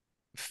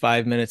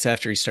 5 minutes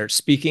after he starts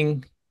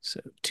speaking.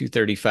 So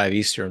 2:35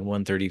 Eastern,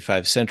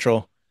 1:35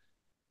 Central.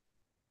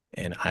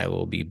 And I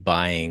will be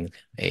buying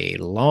a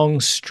long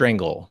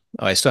strangle.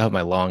 Oh, I still have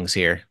my longs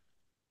here.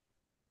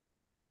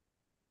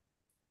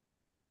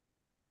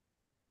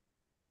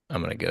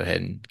 I'm going to go ahead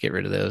and get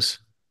rid of those.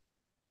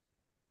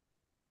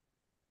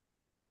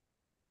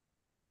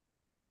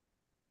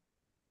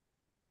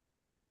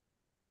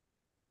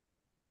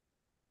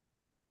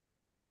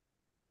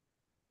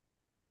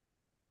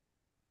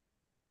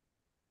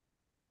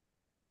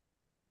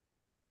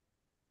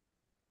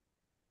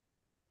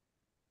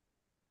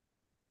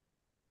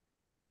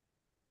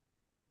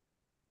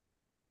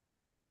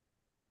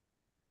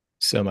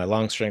 So my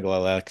long strangle I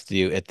like to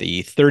do at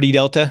the 30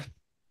 delta,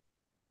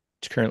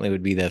 which currently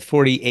would be the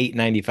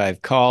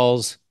 48.95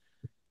 calls,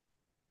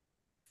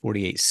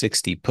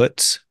 48.60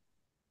 puts.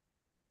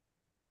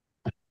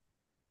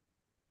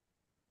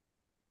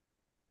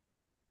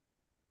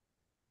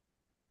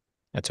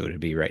 That's what it would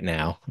be right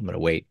now. I'm going to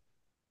wait.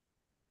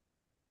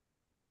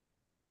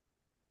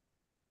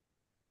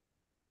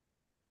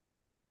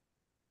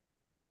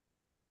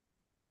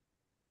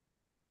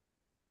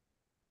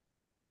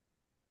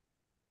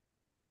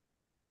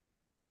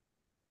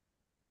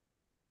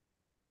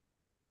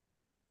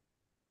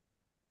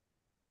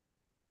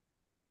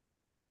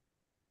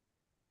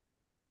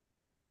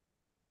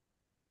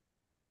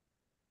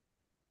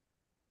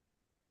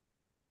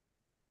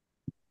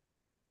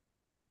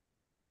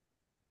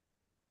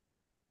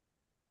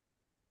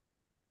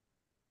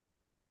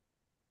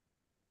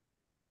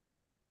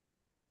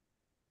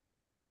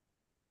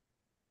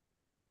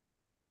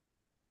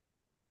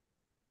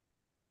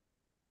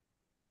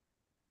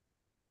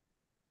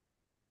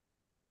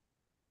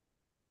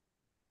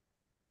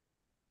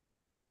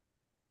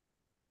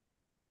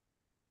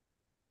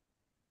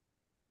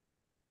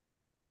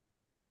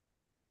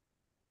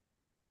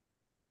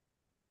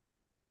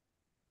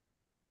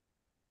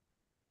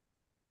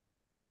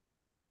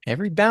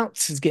 Every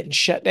bounce is getting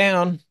shut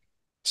down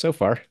so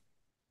far.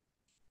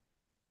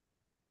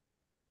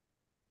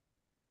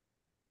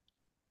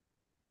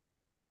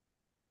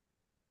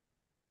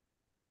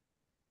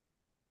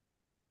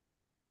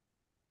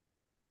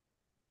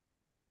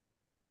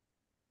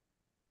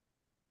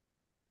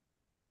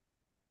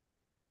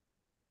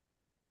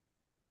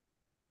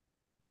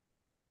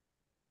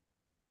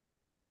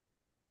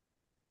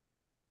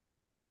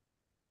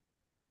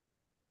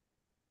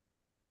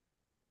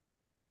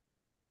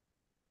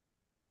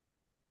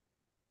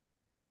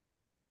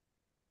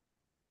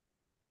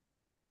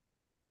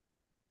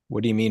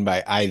 What do you mean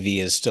by IV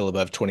is still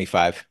above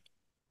 25?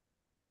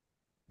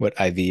 What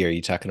IV are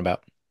you talking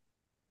about?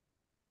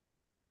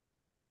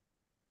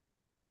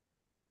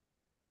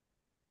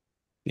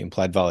 The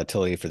implied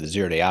volatility for the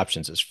 0-day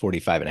options is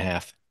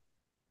 45.5.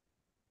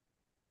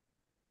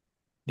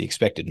 The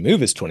expected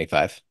move is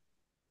 25.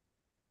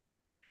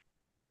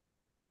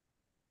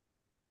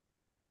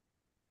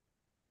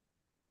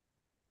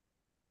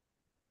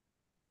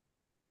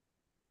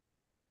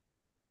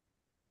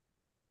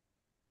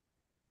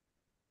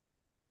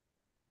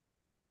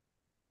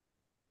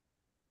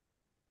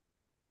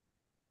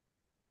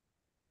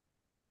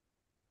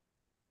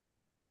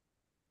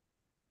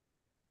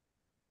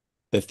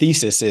 The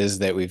thesis is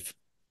that we've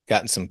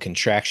gotten some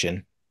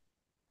contraction,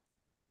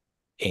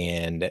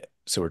 and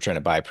so we're trying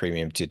to buy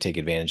premium to take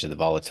advantage of the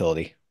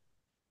volatility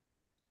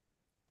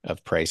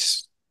of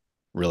price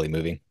really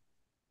moving.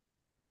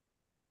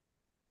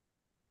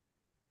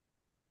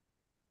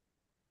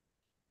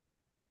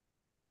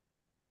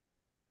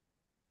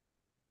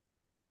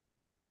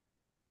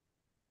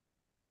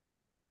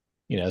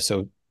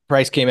 So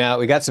price came out,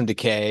 we got some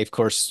decay. Of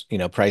course,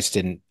 price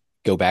didn't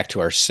go back to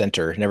our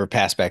center, never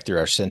passed back through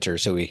our center,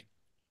 so we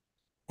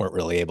weren't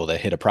really able to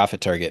hit a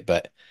profit target.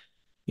 But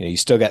you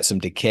still got some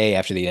decay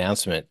after the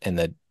announcement and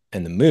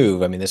the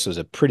move. I mean, this was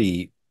a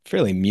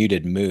fairly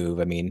muted move.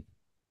 I mean,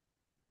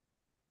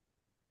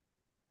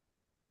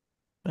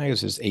 I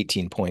guess it was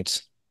 18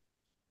 points,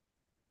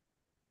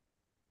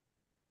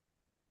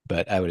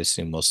 but I would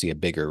assume we'll see a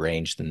bigger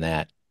range than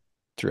that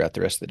throughout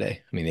the rest of the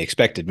day. I mean, the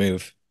expected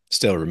move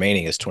still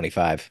remaining is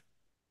 25.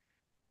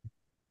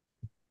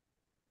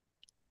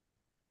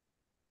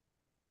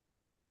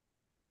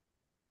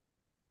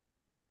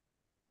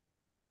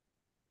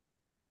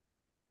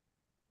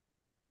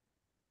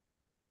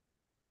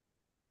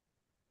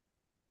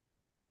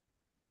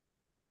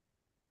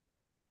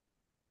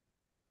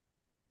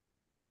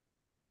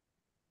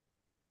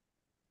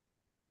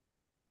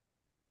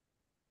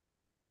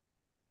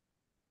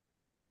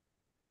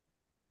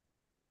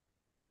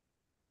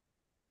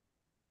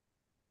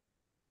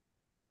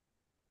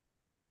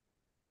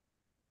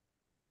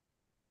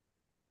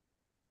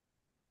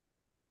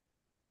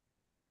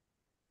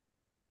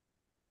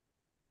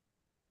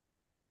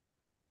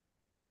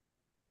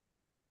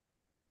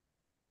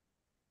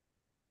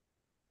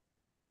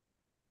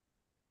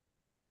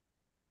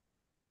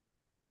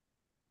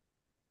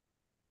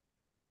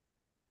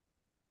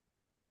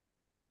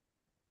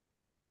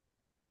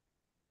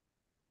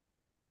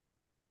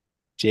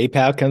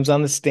 J-Pow comes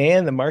on the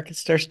stand, the market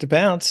starts to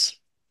bounce.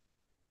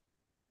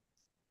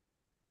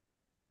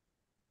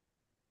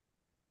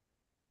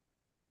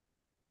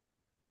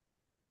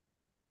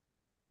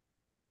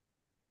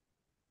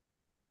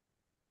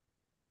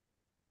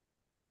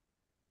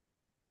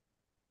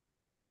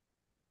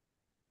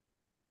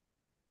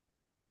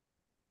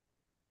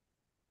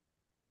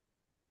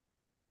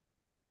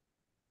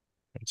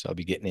 So I'll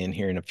be getting in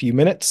here in a few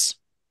minutes.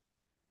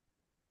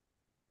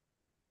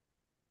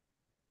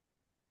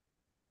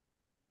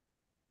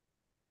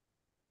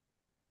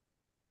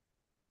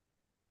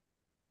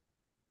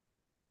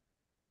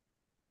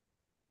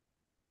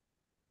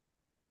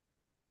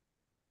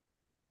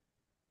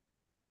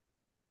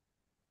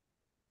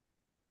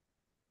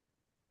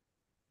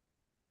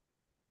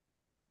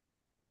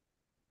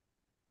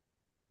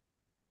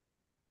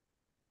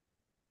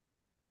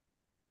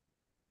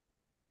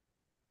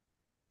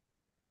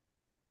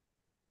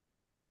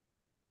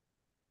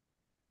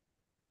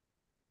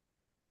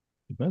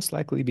 Most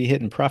likely be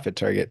hitting profit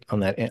target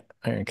on that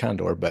iron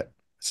condor, but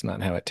it's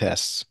not how it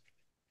tests.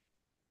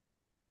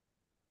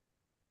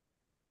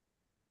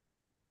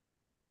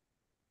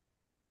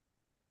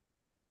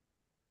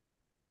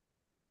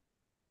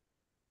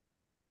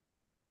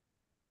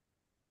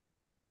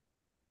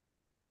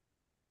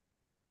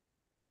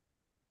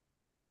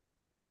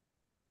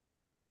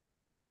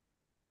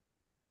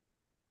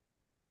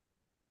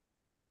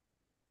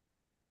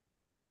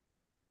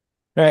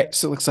 All right,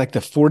 so it looks like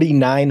the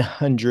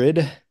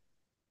 4,900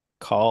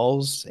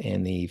 calls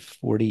and the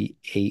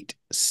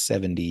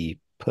 4,870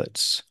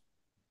 puts.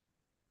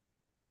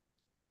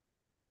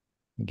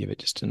 Give it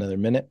just another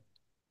minute.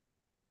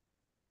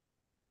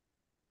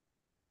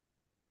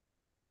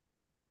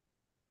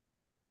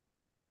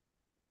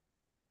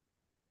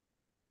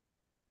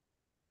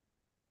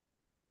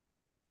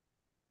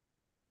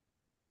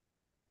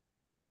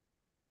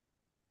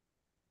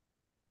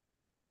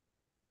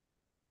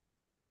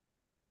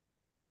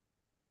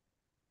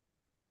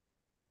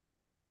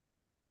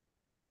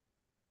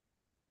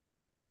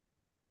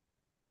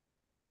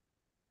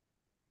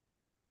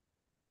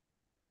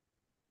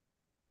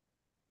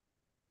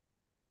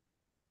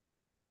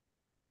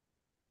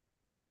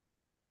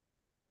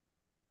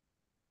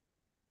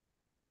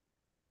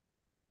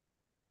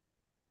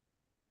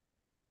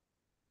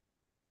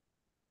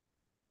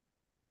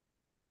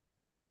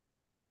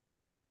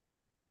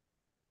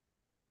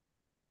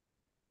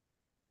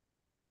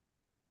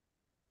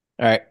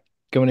 All right,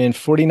 going in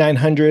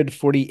 4,900,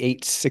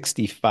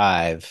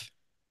 4,865.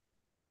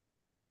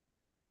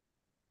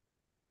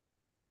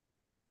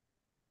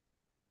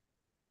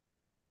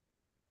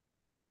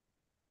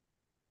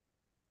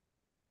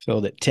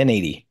 Filled at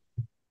 1080.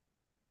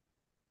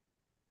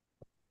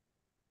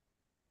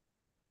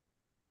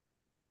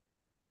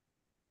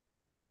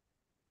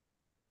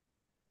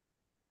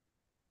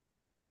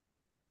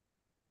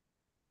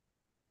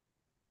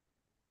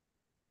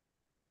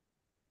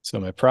 So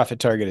my profit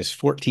target is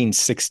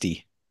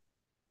 1460.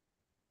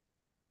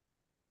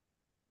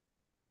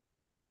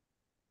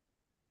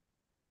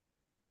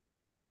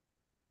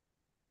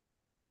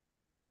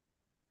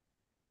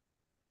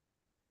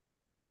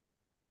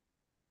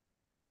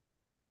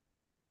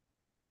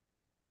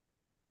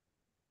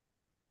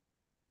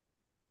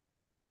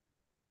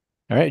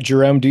 All right,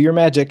 Jerome, do your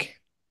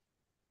magic.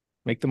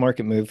 Make the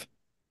market move.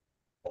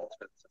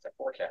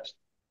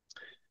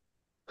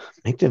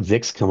 Make the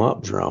VIX come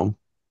up, Jerome.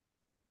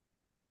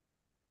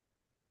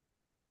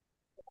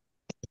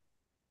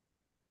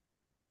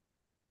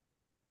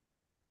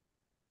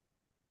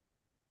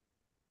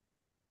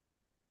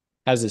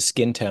 How's his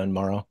skin tone,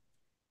 Morrow?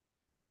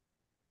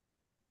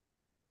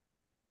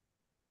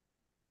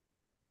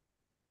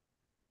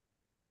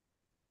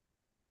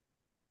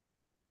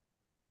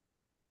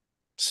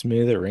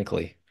 Smooth or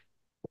wrinkly?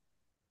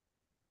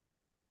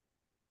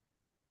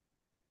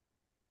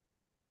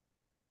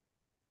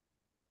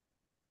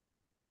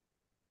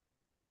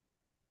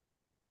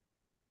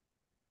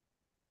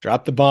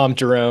 Drop the bomb,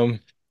 Jerome.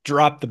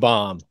 Drop the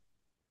bomb.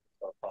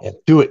 Yeah,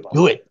 do it.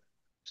 Do it.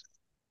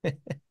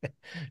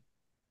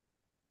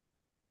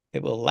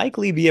 It will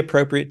likely be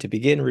appropriate to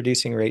begin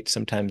reducing rates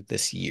sometime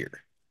this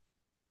year.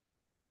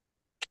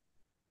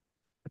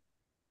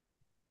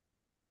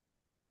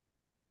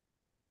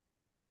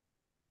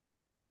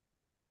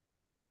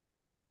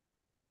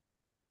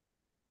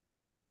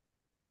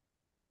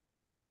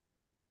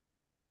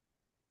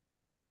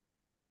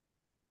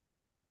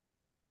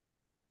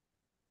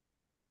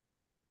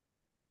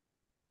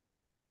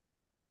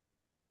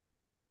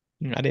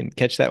 I didn't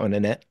catch that one,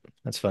 Annette.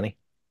 That's funny.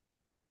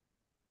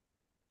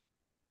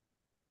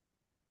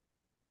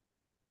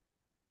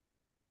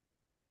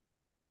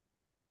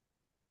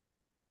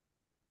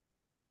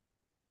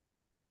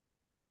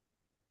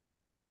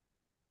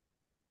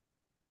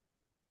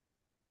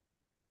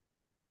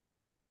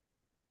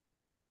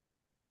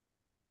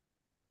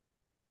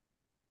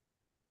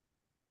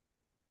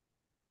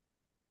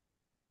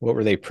 What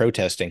were they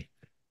protesting?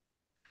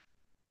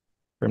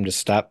 For him to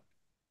stop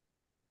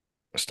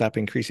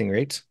increasing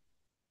rates?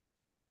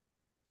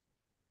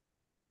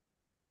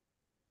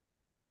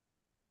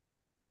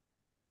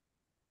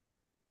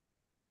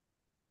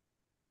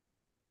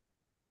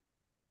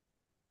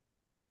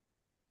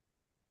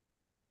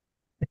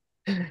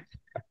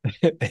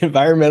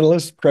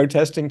 Environmentalists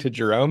protesting to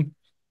Jerome.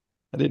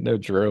 I didn't know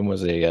Jerome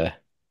was a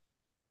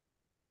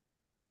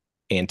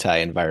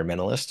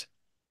anti-environmentalist.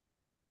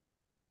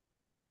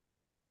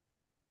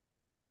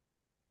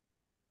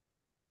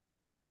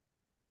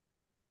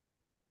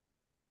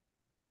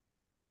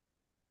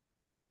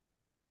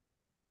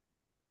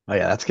 Oh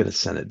yeah, that's gonna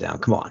send it down.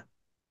 Come on.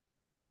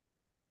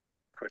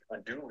 Could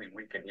unduly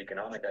weaken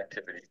economic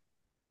activity.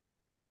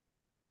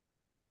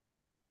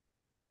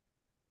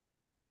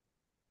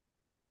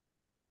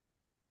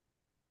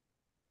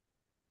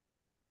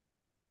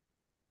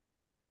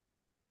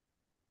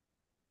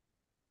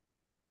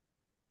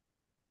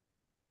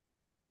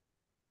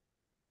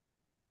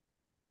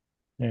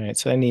 All right,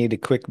 so I need a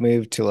quick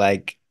move to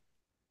like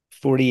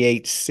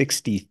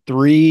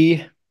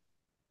 48.63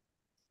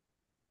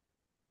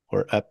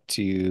 or up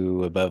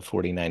to above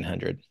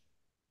 4,900.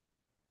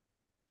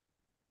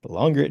 The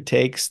longer it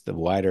takes, the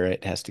wider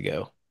it has to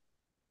go.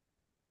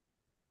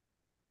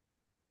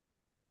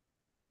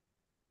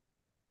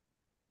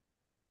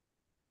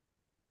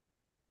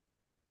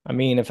 I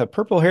mean, if a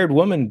purple-haired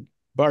woman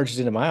barged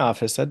into my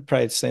office, I'd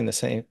probably say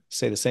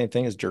the same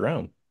thing as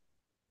Jerome.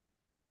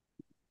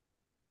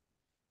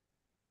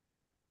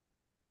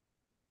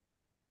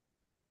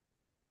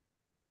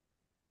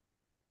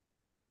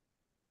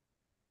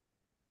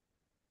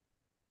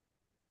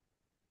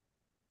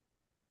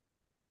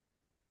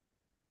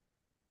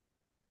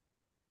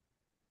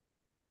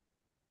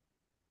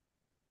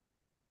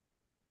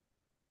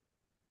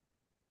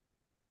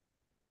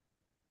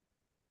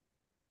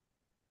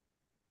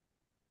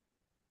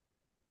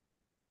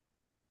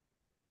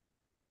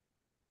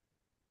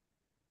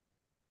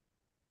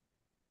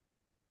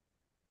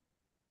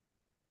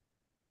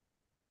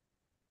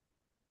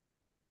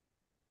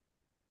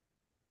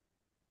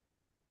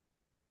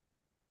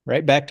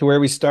 Right back to where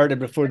we started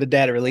before the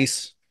data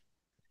release.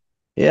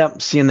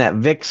 Yep, seeing that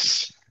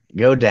VIX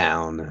go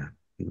down,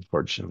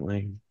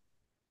 unfortunately.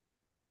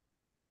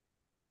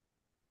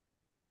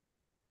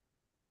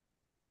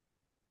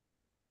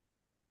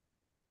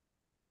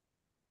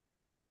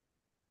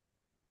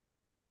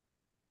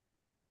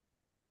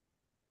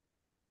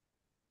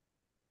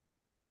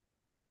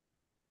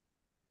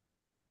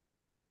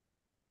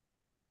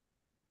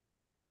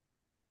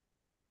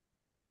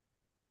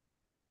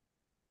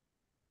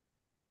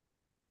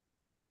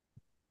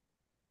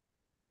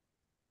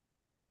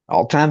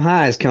 All-time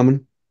highs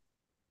coming.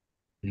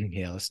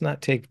 Yeah, let's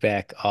not take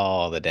back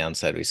all the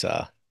downside we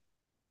saw.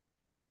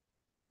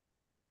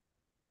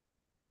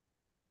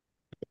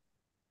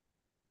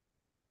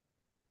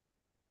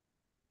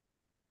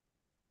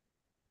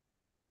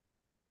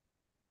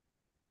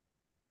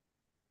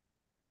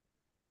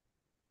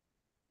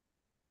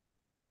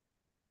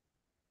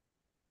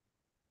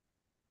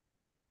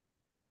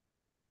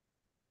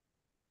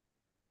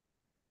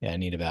 Yeah, I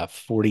need about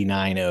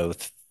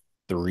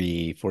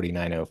 49.03,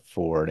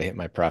 49.04 to hit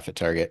my profit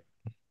target.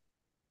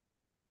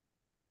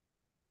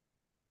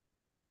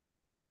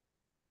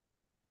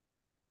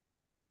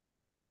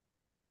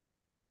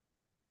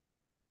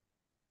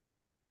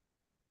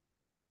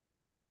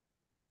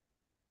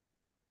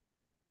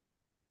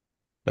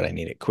 But I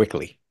need it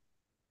quickly.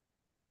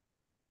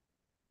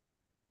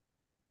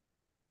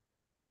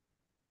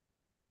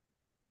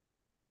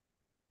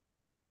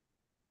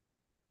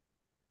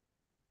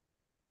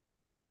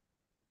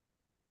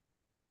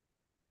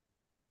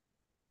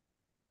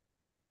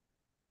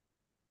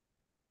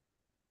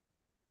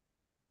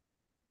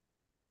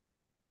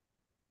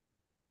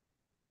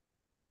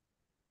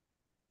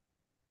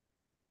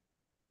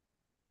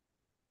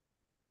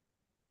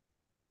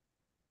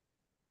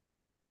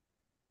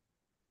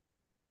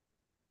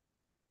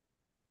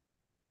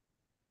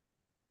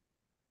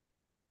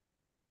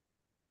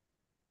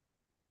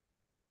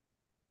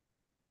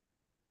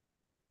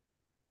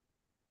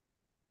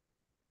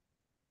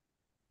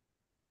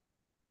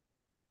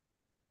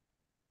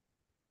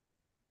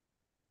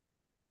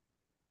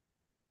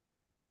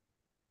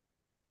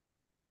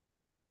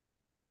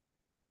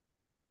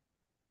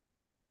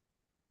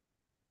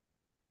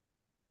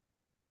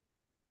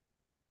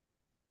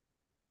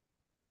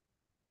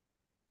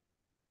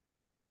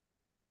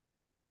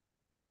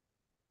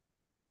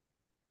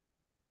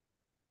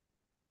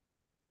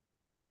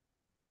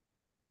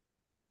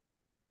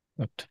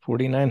 Up to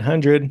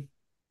 4,900.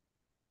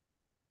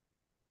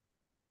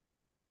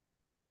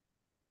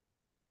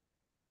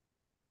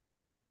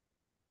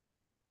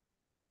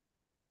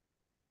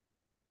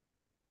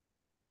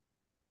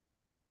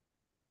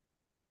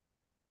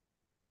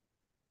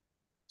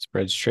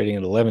 Spread's trading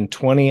at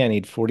 11.20. I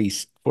need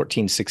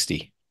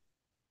 14.60.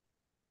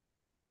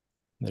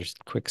 There's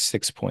quick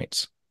 6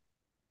 points.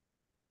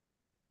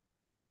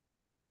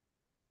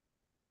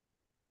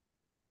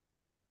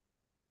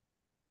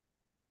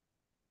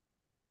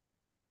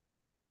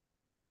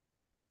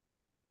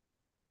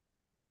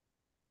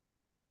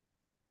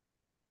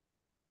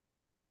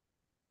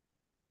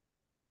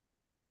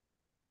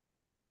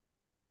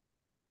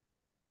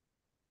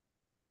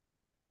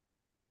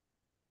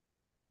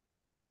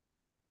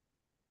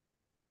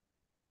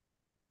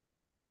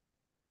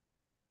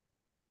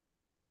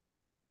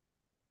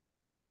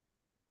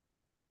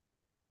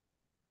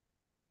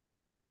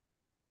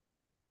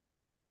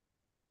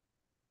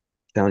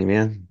 Telling you,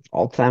 man,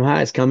 all-time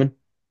high is coming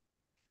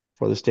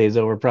before this day's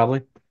over,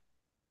 probably.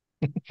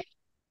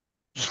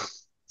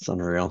 It's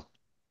unreal.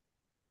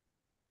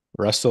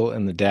 Russell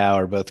and the Dow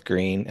are both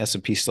green.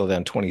 S&P still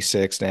down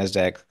 26.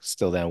 NASDAQ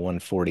still down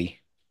 140.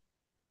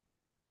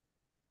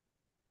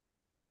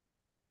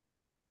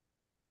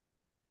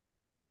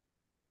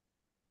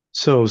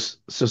 So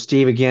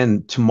Steve,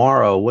 again,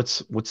 tomorrow, what's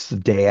the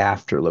day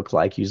after look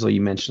like? Usually you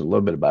mentioned a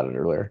little bit about it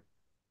earlier.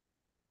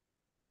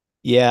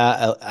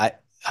 Yeah,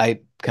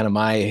 I kind of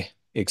my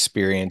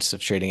experience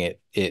of trading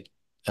it,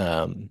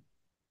 and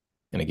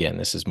again,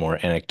 this is more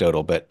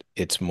anecdotal, but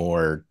it's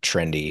more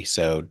trendy.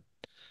 So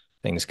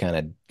things kind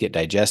of get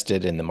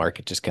digested and the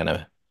market just kind of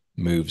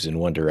moves in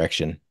one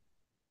direction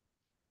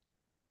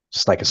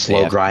Just like a day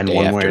slow after grind day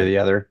one way or after. the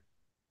other.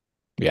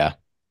 Yeah.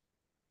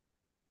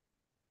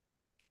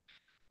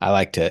 I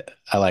like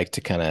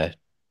to kind of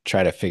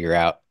try to figure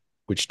out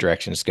which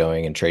direction it's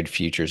going and trade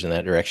futures in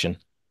that direction.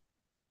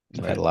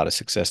 I've had a Right. lot of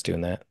success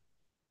doing that.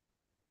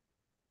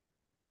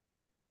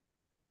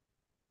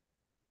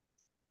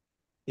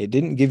 It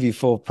didn't give you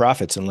full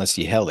profits unless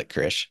you held it,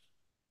 Krish.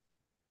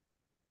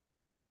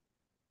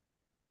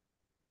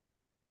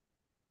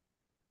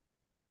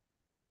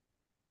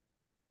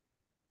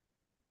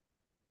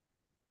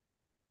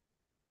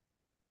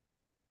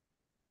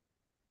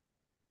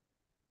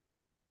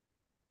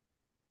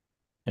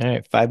 All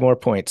right, 5 more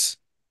points.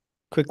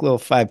 Quick little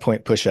 5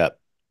 point push up.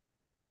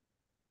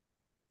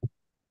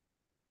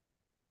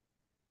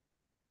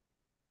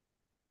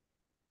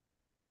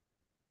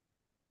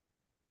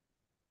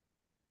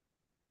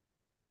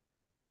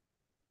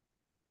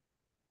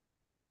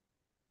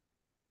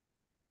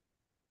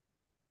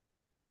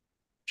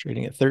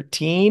 Trading at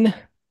 13.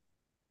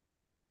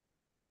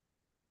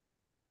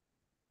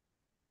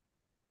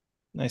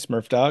 Nice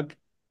Murph dog.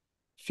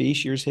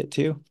 Fish, yours hit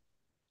too.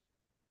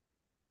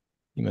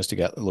 You must have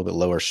got a little bit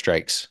lower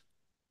strikes.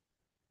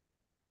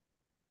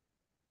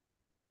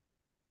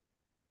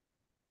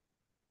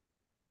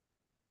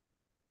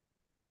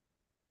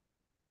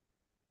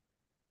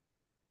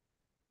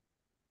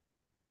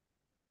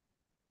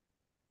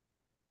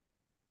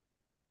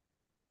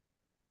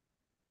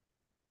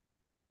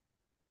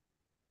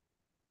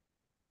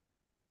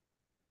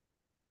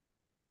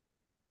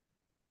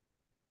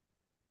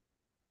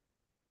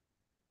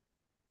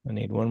 I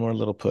need one more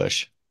little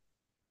push.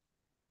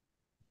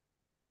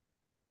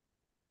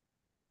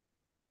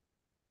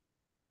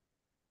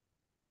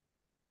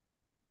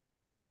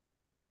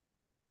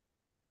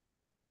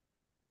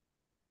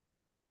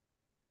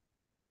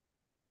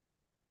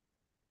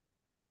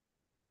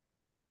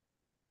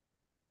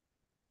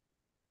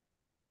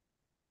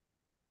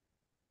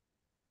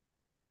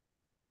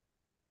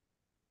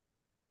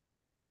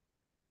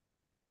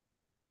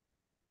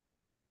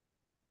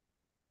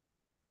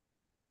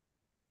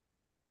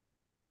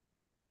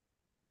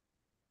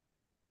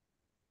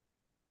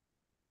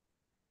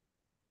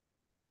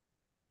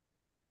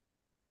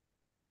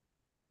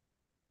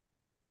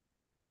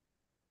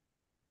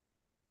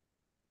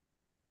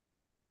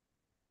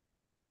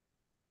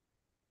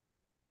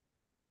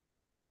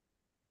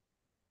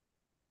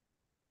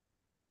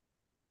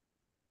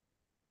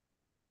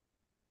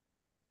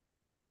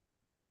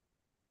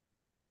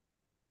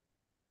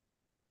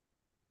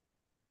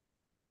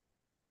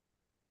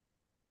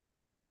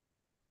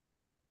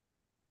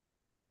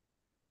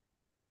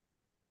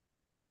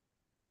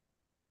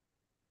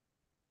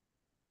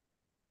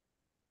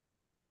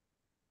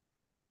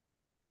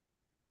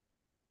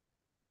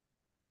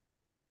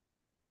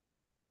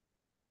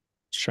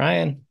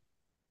 Trying.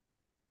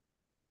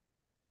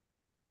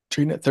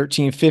 Trading at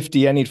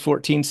 1350. I need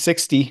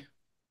 1460.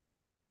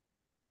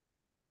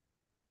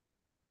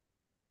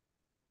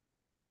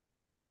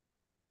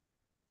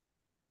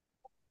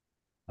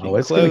 Oh, Getting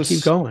it's gonna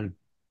keep close. going.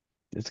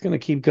 It's gonna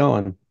keep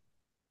going.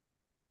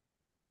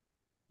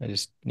 I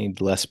just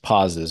need less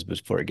pauses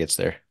before it gets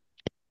there.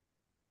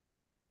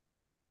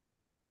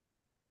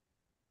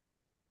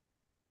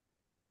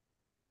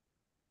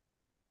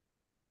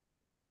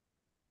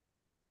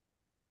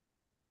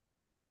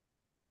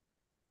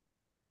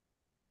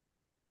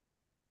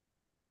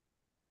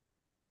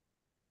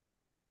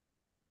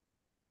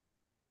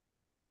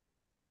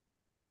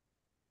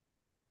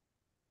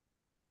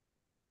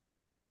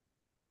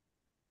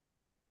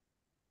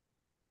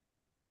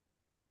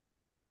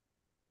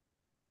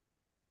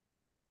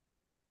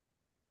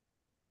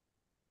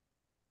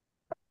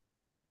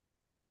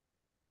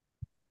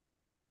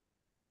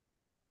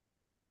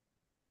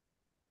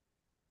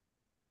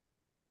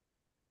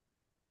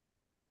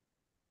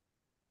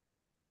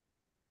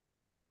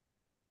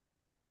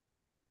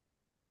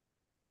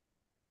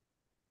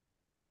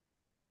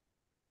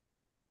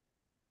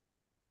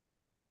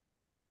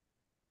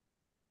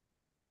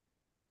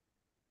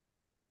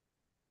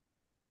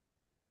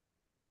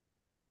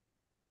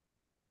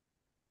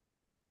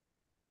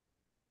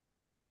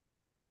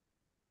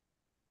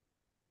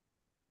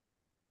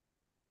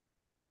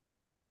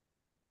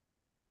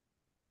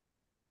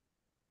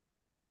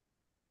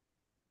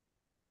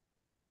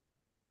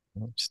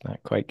 I'm just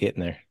not quite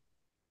getting there.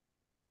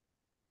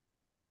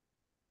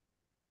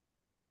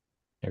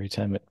 Every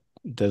time it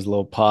does a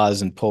little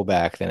pause and pull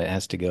back, then it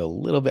has to go a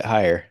little bit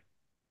higher.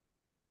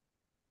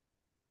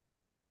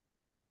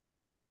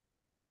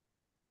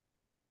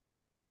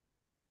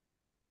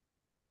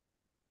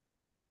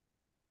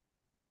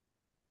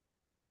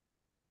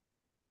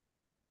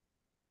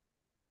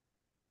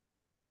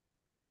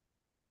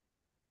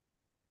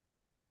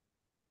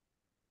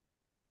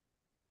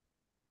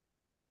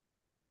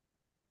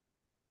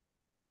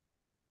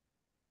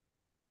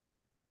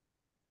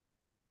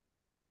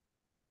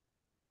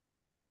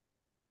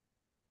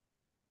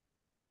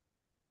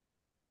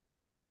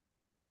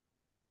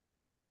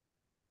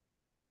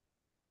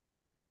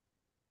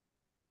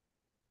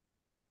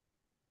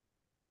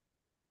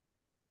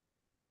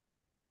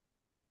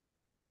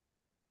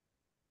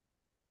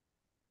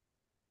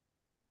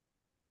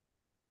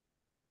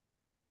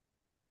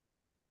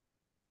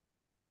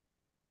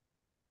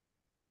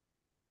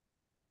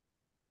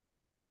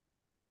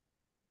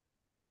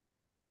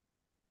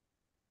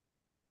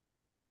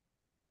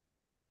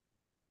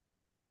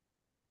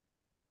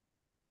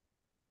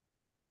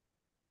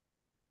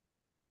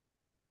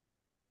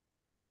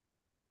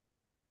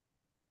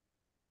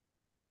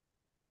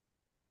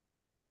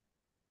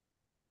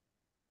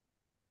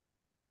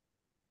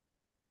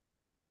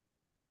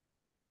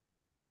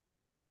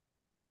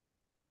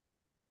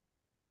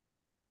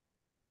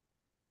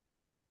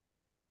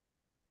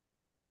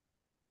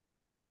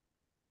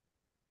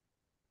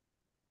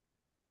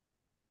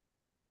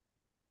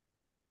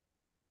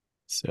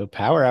 So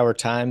power hour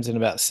times in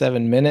about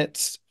 7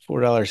 minutes.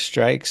 $4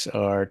 strikes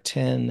are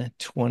 10,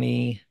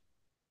 20,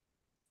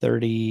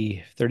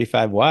 30,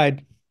 35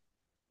 wide.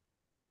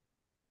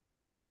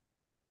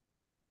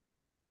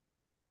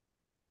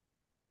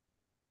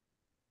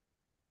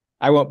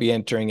 I won't be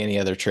entering any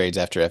other trades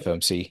after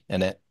FOMC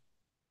and it.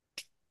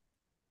 I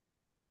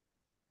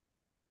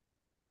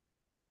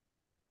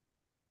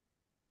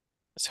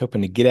was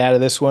hoping to get out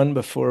of this one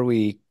before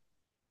we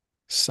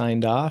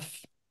signed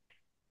off.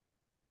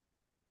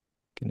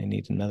 Gonna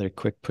need another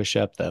quick push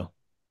up though.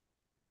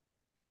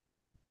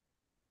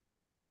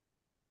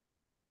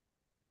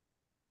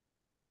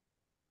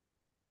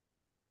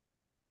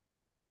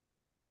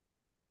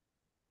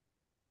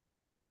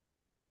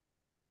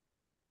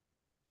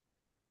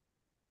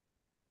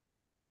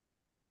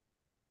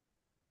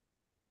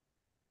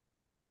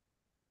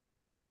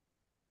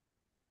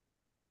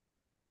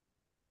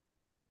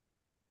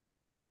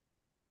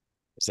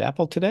 Is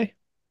Apple today?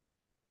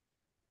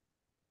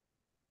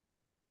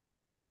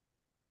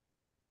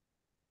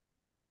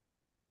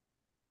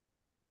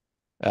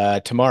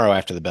 Tomorrow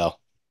after the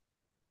bell.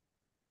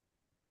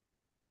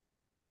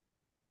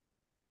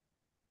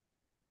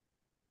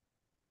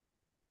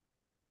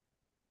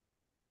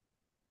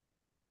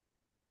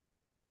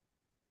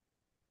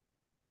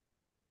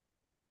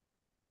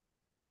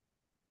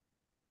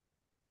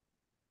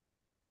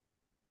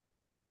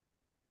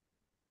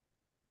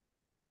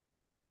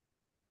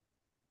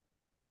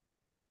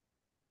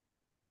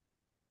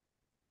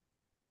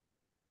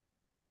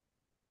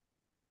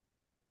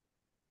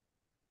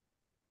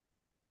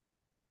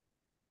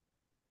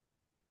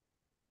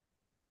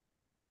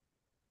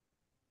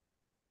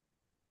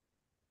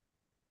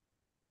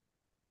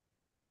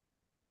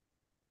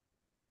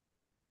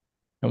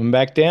 Coming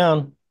back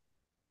down.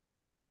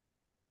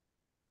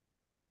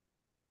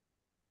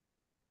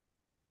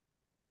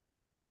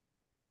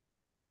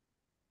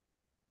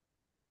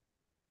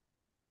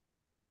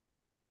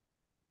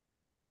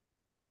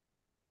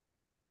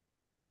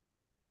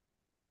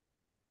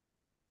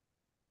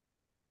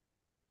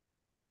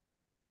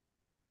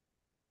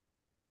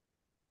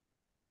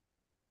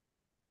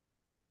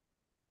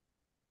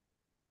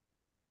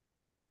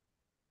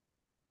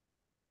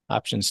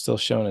 Options still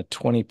showing a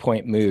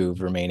 20-point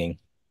move remaining.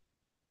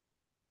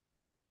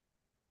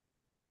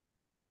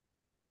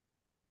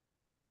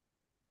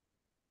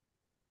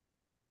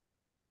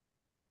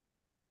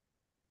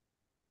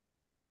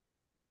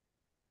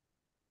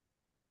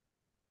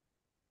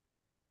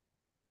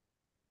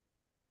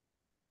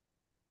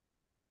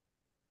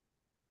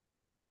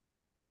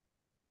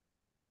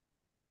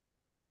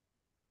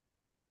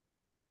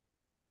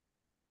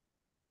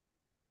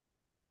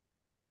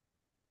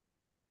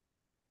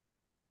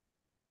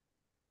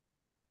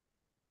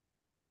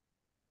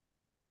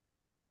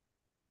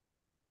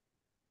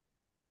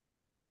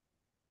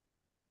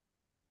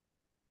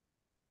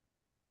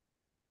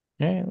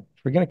 All right,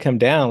 if we're gonna come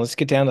down, let's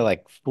get down to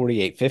like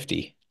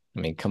 48.50. I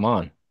mean, come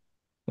on.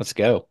 Let's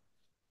go.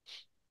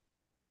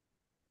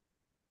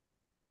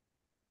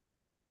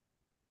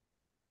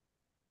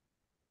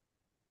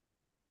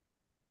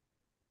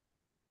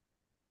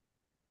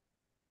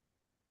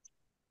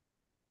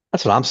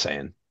 That's what I'm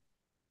saying.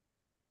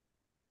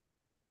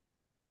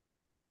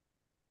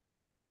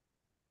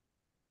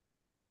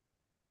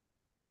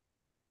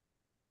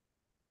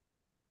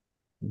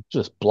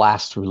 Just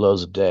blast through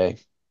lows a day.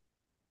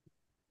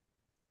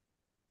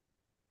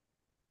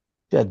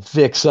 That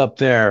VIX up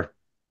there.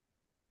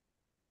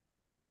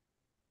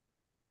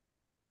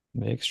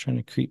 VIX trying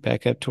to creep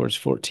back up towards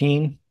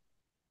 14.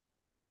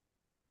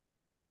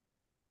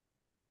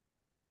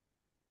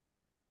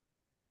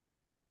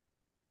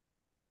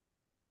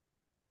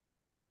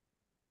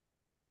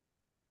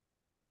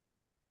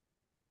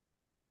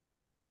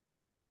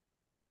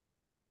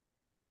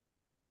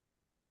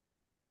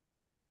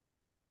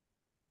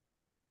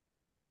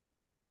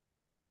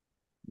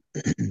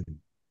 Is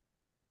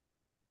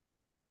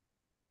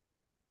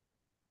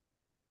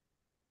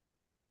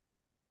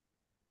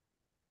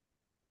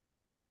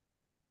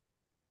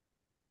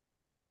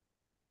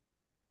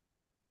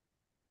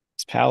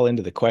Powell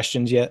into the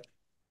questions yet?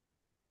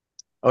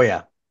 Oh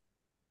yeah,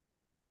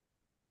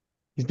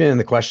 he's been in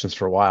the questions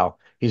for a while.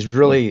 He's Hmm.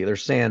 really, they're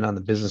saying on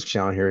the business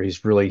channel here,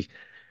 he's really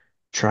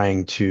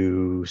trying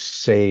to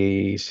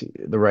say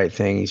the right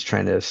thing. He's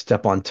trying to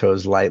step on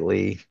toes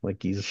lightly,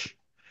 like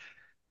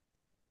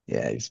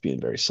yeah, he's being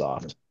very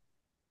soft.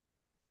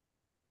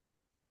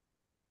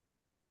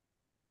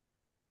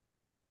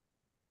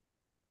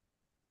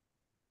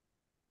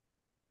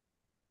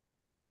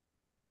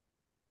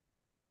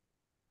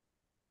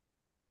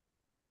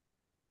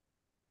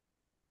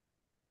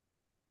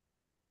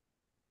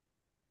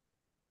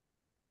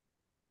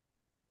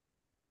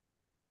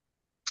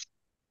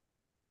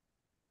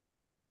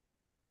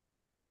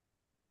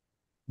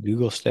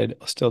 Google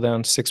still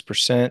down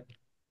 6%.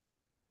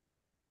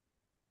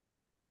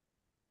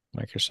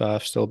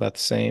 Microsoft still about the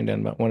same,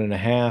 down about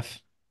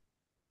 1.5.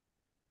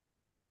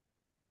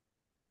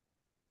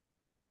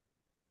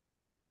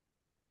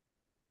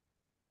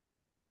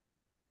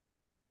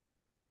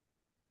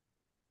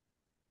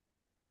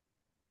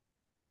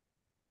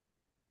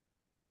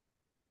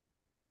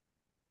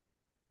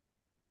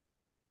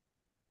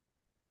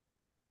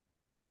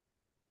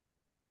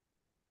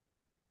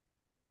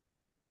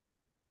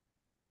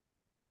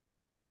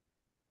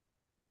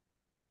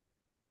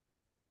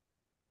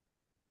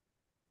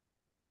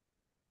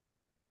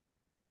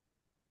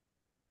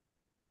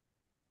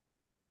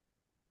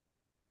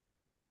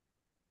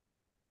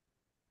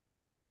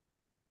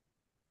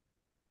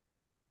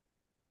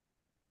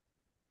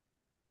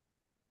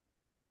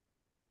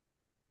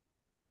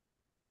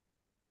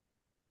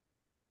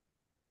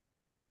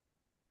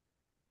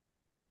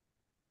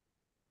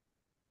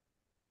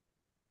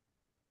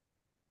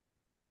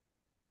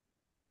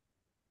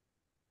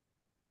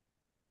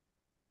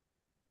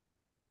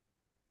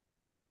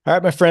 All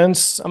right, my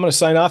friends, I'm going to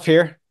sign off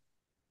here.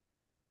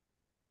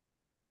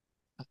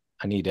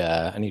 I need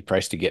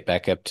price to get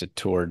back up to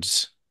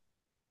towards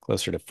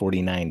closer to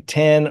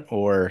 49.10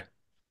 or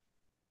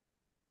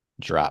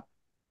drop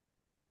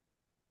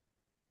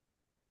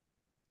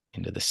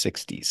into the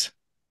 60s,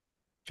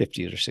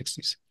 50s or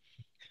 60s.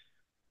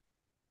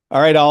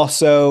 All right, all.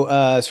 So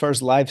as far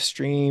as live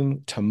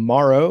stream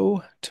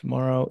tomorrow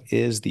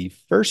is the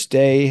first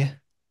day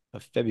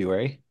of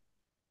February.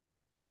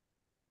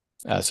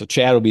 So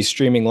Chad will be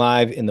streaming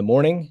live in the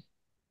morning,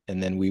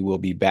 and then we will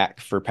be back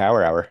for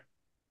Power Hour.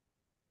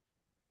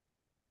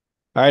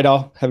 All right,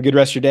 all. Have a good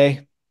rest of your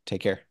day.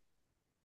 Take care.